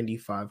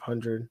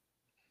 9,500.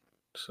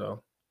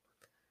 So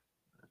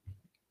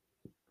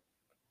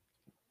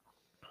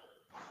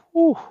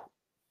Whew.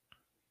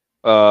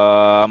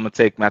 I'm gonna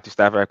take Matthew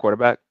Stafford at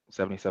quarterback,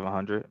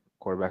 7,700.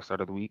 Quarterback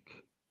start of the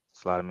week.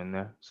 Slide him in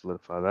there,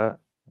 solidify that.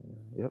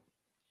 Yep.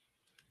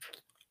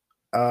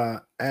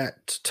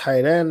 At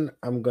tight end,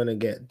 I'm gonna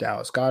get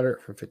Dallas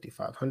Goedert for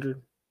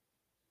 5,500.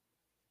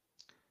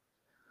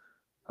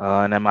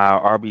 And then my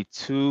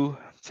RB2,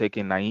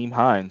 taking Nyheim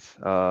Hines,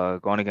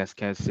 going against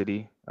Kansas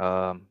City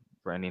for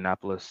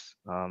Indianapolis,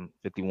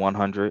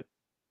 5,100.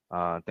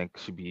 I think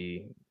should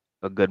be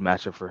a good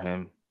matchup for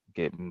him.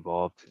 Get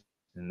involved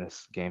in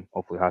this game,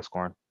 hopefully high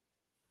scoring.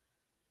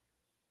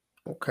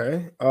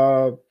 Okay.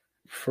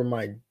 For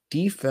my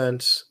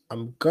defense,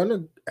 I'm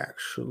gonna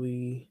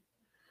actually.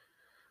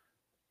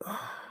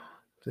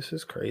 This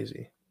is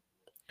crazy.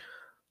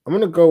 I'm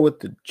gonna go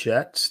with the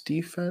Jets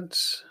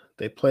defense.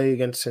 They play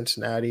against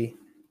Cincinnati,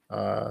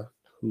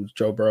 who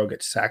Joe Burrow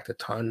gets sacked a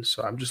ton.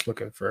 So I'm just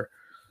looking for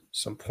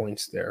some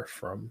points there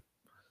from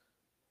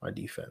my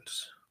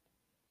defense.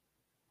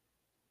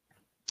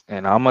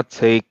 And I'm going to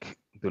take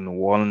the New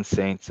Orleans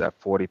Saints at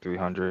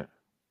 4,300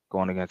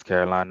 going against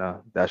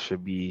Carolina. That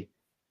should be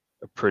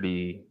a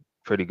pretty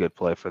good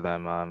play for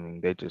them. I mean,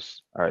 they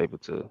just are able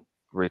to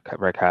wreak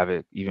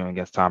havoc even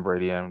against Tom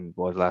Brady and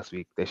boys last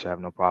week. They should have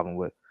no problem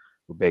with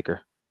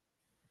Baker.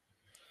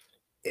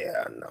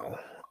 Yeah, no.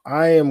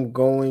 I am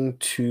going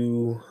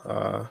to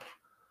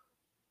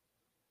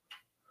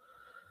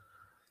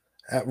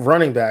at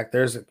running back.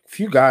 There's a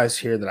few guys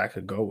here that I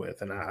could go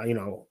with, and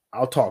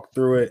I'll talk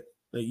through it.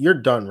 You're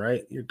done,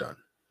 right? You're done.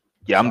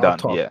 Yeah, I'm done.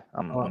 Yeah,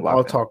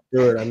 I'll talk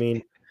through it. I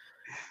mean,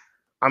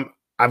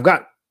 I've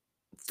got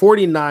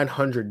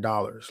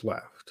 $4,900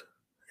 left,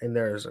 and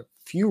there's a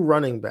few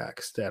running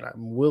backs that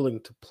I'm willing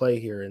to play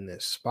here in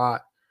this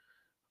spot.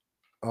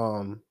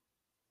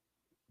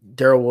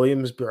 Darrell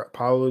Williams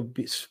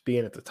probably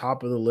being at the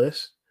top of the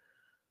list.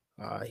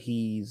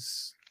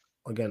 He's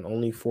again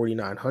only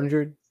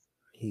 4,900.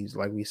 He's,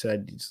 like we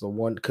said,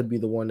 could be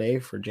the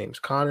 1A for James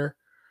Conner.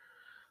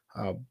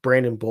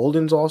 Brandon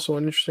Bolden's also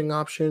an interesting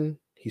option.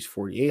 He's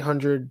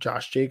 4,800.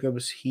 Josh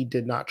Jacobs, he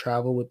did not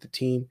travel with the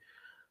team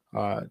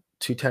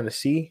to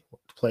Tennessee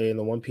to play in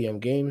the 1 p.m.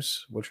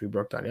 games, which we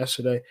broke down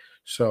yesterday.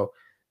 So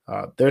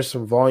there's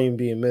some volume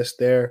being missed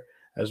there,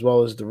 as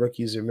well as the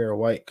rookie Zamir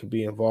White could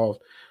be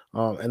involved.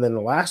 And then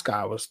the last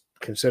guy I was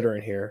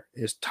considering here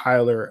is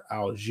Tyler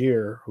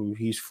Algier, who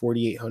he's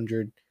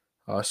 4,800,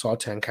 saw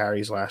 10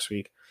 carries last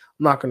week.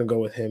 I'm not going to go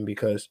with him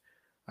because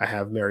I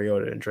have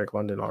Mariota and Drake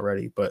London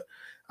already, but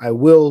I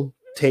will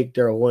take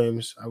Darrell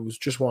Williams. I was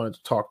just wanted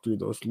to talk through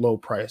those low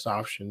price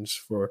options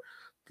for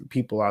the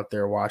people out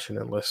there watching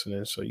and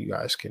listening, so you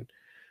guys can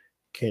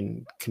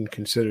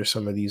consider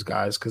some of these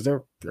guys, because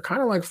they're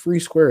kind of like free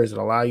squares that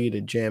allow you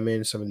to jam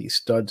in some of these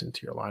studs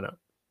into your lineup.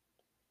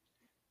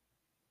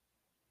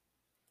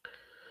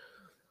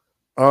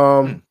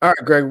 All right,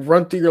 Greg,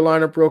 run through your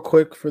lineup real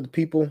quick for the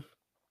people.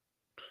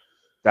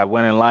 That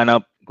winning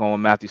lineup, going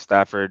with Matthew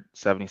Stafford,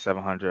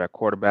 7,700 at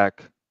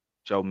quarterback.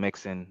 Joe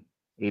Mixon,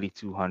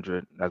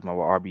 8,200 as my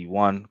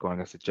RB1 going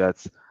against the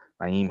Jets.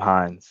 Nyheim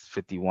Hines,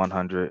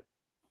 5,100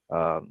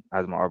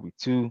 as my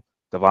RB2.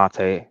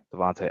 Devontae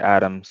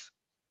Adams,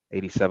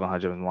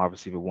 8,700 as my wide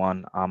receiver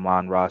 1.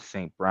 Amon-Ra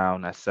St.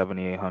 Brown at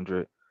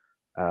 7,800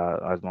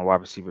 as my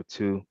wide receiver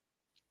 2.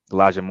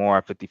 Elijah Moore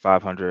at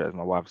 5,500 as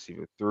my wide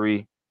receiver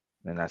 3.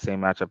 And that same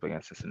matchup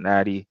against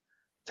Cincinnati.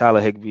 Tyler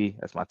Higbee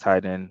as my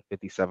tight end,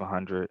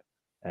 5,700.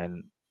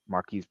 And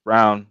Marquise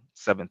Brown,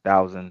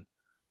 7,000.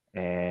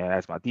 And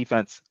as my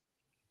defense,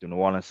 the New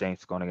Orleans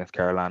Saints going against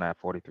Carolina at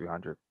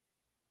 4,300.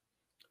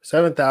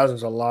 7,000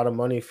 is a lot of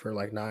money for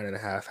like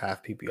 9.5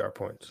 half PPR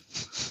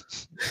points.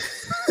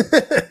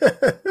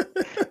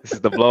 This is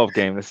the blow-up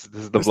game. This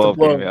is the blow-up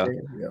game.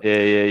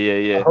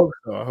 Yeah.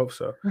 I hope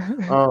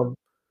so.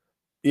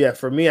 Yeah,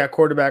 for me at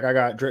quarterback, I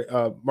got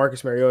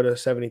Marcus Mariota,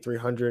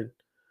 7,300.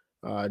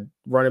 My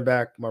running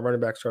back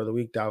start of the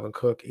week, Dalvin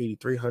Cook,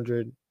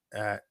 8,300.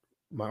 At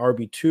my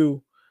RB2,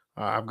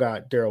 I've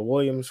got Darrell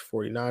Williams,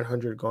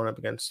 4,900, going up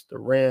against the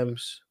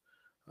Rams.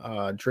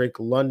 Drake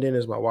London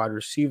is my wide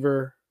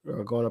receiver,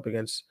 going up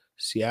against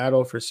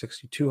Seattle for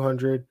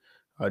 6,200.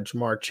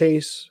 Jamar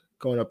Chase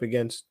going up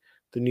against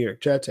the New York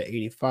Jets at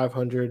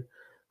 8,500.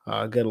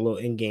 Get a little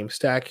in-game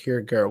stack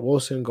here. Garrett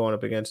Wilson going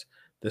up against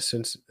the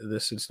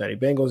Cincinnati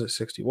Bengals at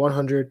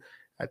 6,100.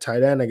 At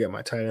tight end, I get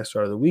my tight end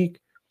start of the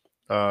week,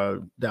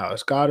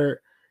 Dallas Goedert.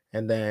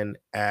 And then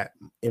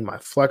in my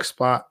flex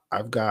spot,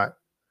 I've got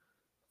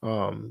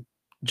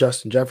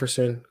Justin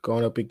Jefferson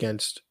going up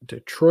against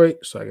Detroit.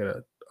 So I get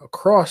a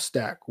cross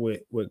stack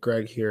with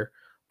Greg here,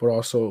 but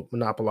also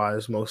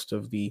monopolize most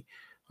of the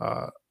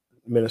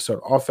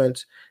Minnesota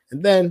offense.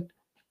 And then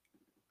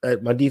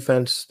at my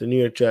defense, the New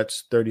York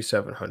Jets,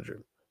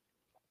 3,700.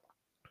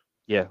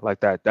 Yeah, like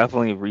that.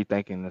 Definitely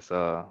rethinking this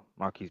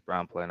Marquise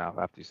Brown play now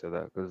after you said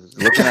that, because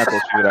looking at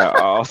those people that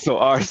also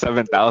are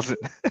 7,000.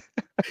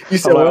 You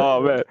said, like,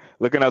 oh man,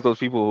 looking at those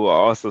people who are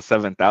also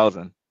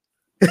 7,000.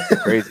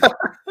 Crazy.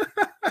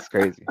 It's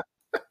crazy.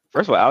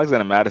 First of all,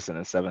 Alexander Madison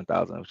is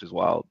 7,000, which is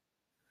wild.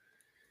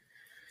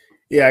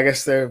 Yeah, I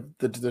guess they're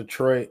the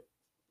Detroit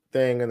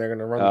thing, and they're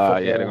gonna run the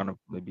football. Yeah, they're gonna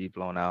be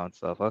blown out and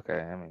stuff. Okay,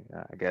 I mean,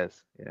 I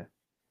guess, yeah.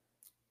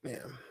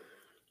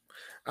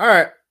 All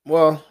right,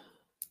 well,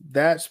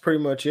 that's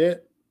pretty much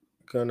it.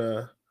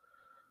 Gonna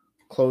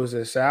close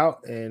this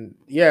out, and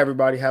yeah,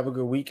 everybody have a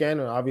good weekend.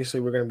 And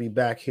obviously, we're gonna be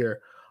back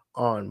here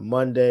on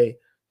Monday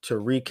to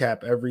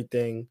recap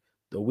everything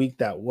the week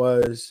that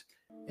was,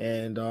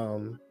 and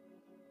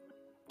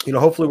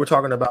hopefully, we're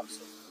talking about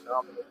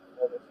some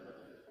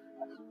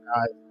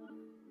guys.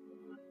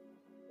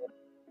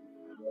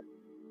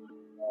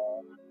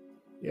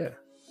 Yeah.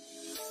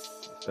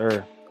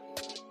 Sure.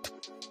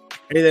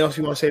 Anything else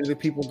you want to say to the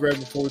people, Greg,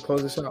 before we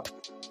close this out?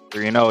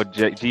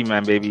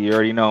 G-Man, baby. You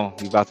already know.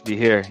 We about to be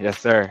here. Yes,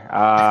 sir.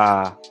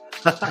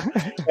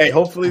 Hey,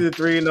 hopefully the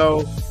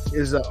 3-0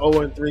 is a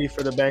 0-3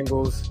 for the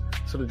Bengals.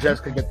 so the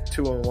Jets could get the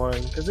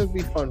 2-1 because it'd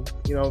be fun.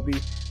 You know,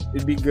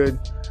 it'd be good.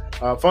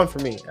 Fun for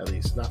me, at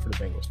least, not for the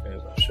Bengals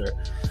fans, I'm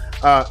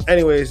sure.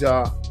 Anyways,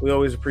 y'all, we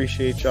always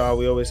appreciate y'all.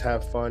 We always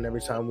have fun every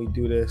time we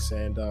do this.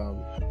 And,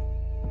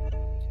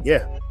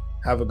 yeah,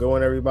 have a good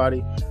one,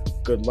 everybody.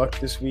 Good luck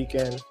this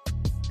weekend.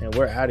 And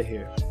we're out of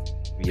here.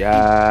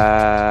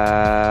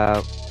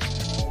 Yeah.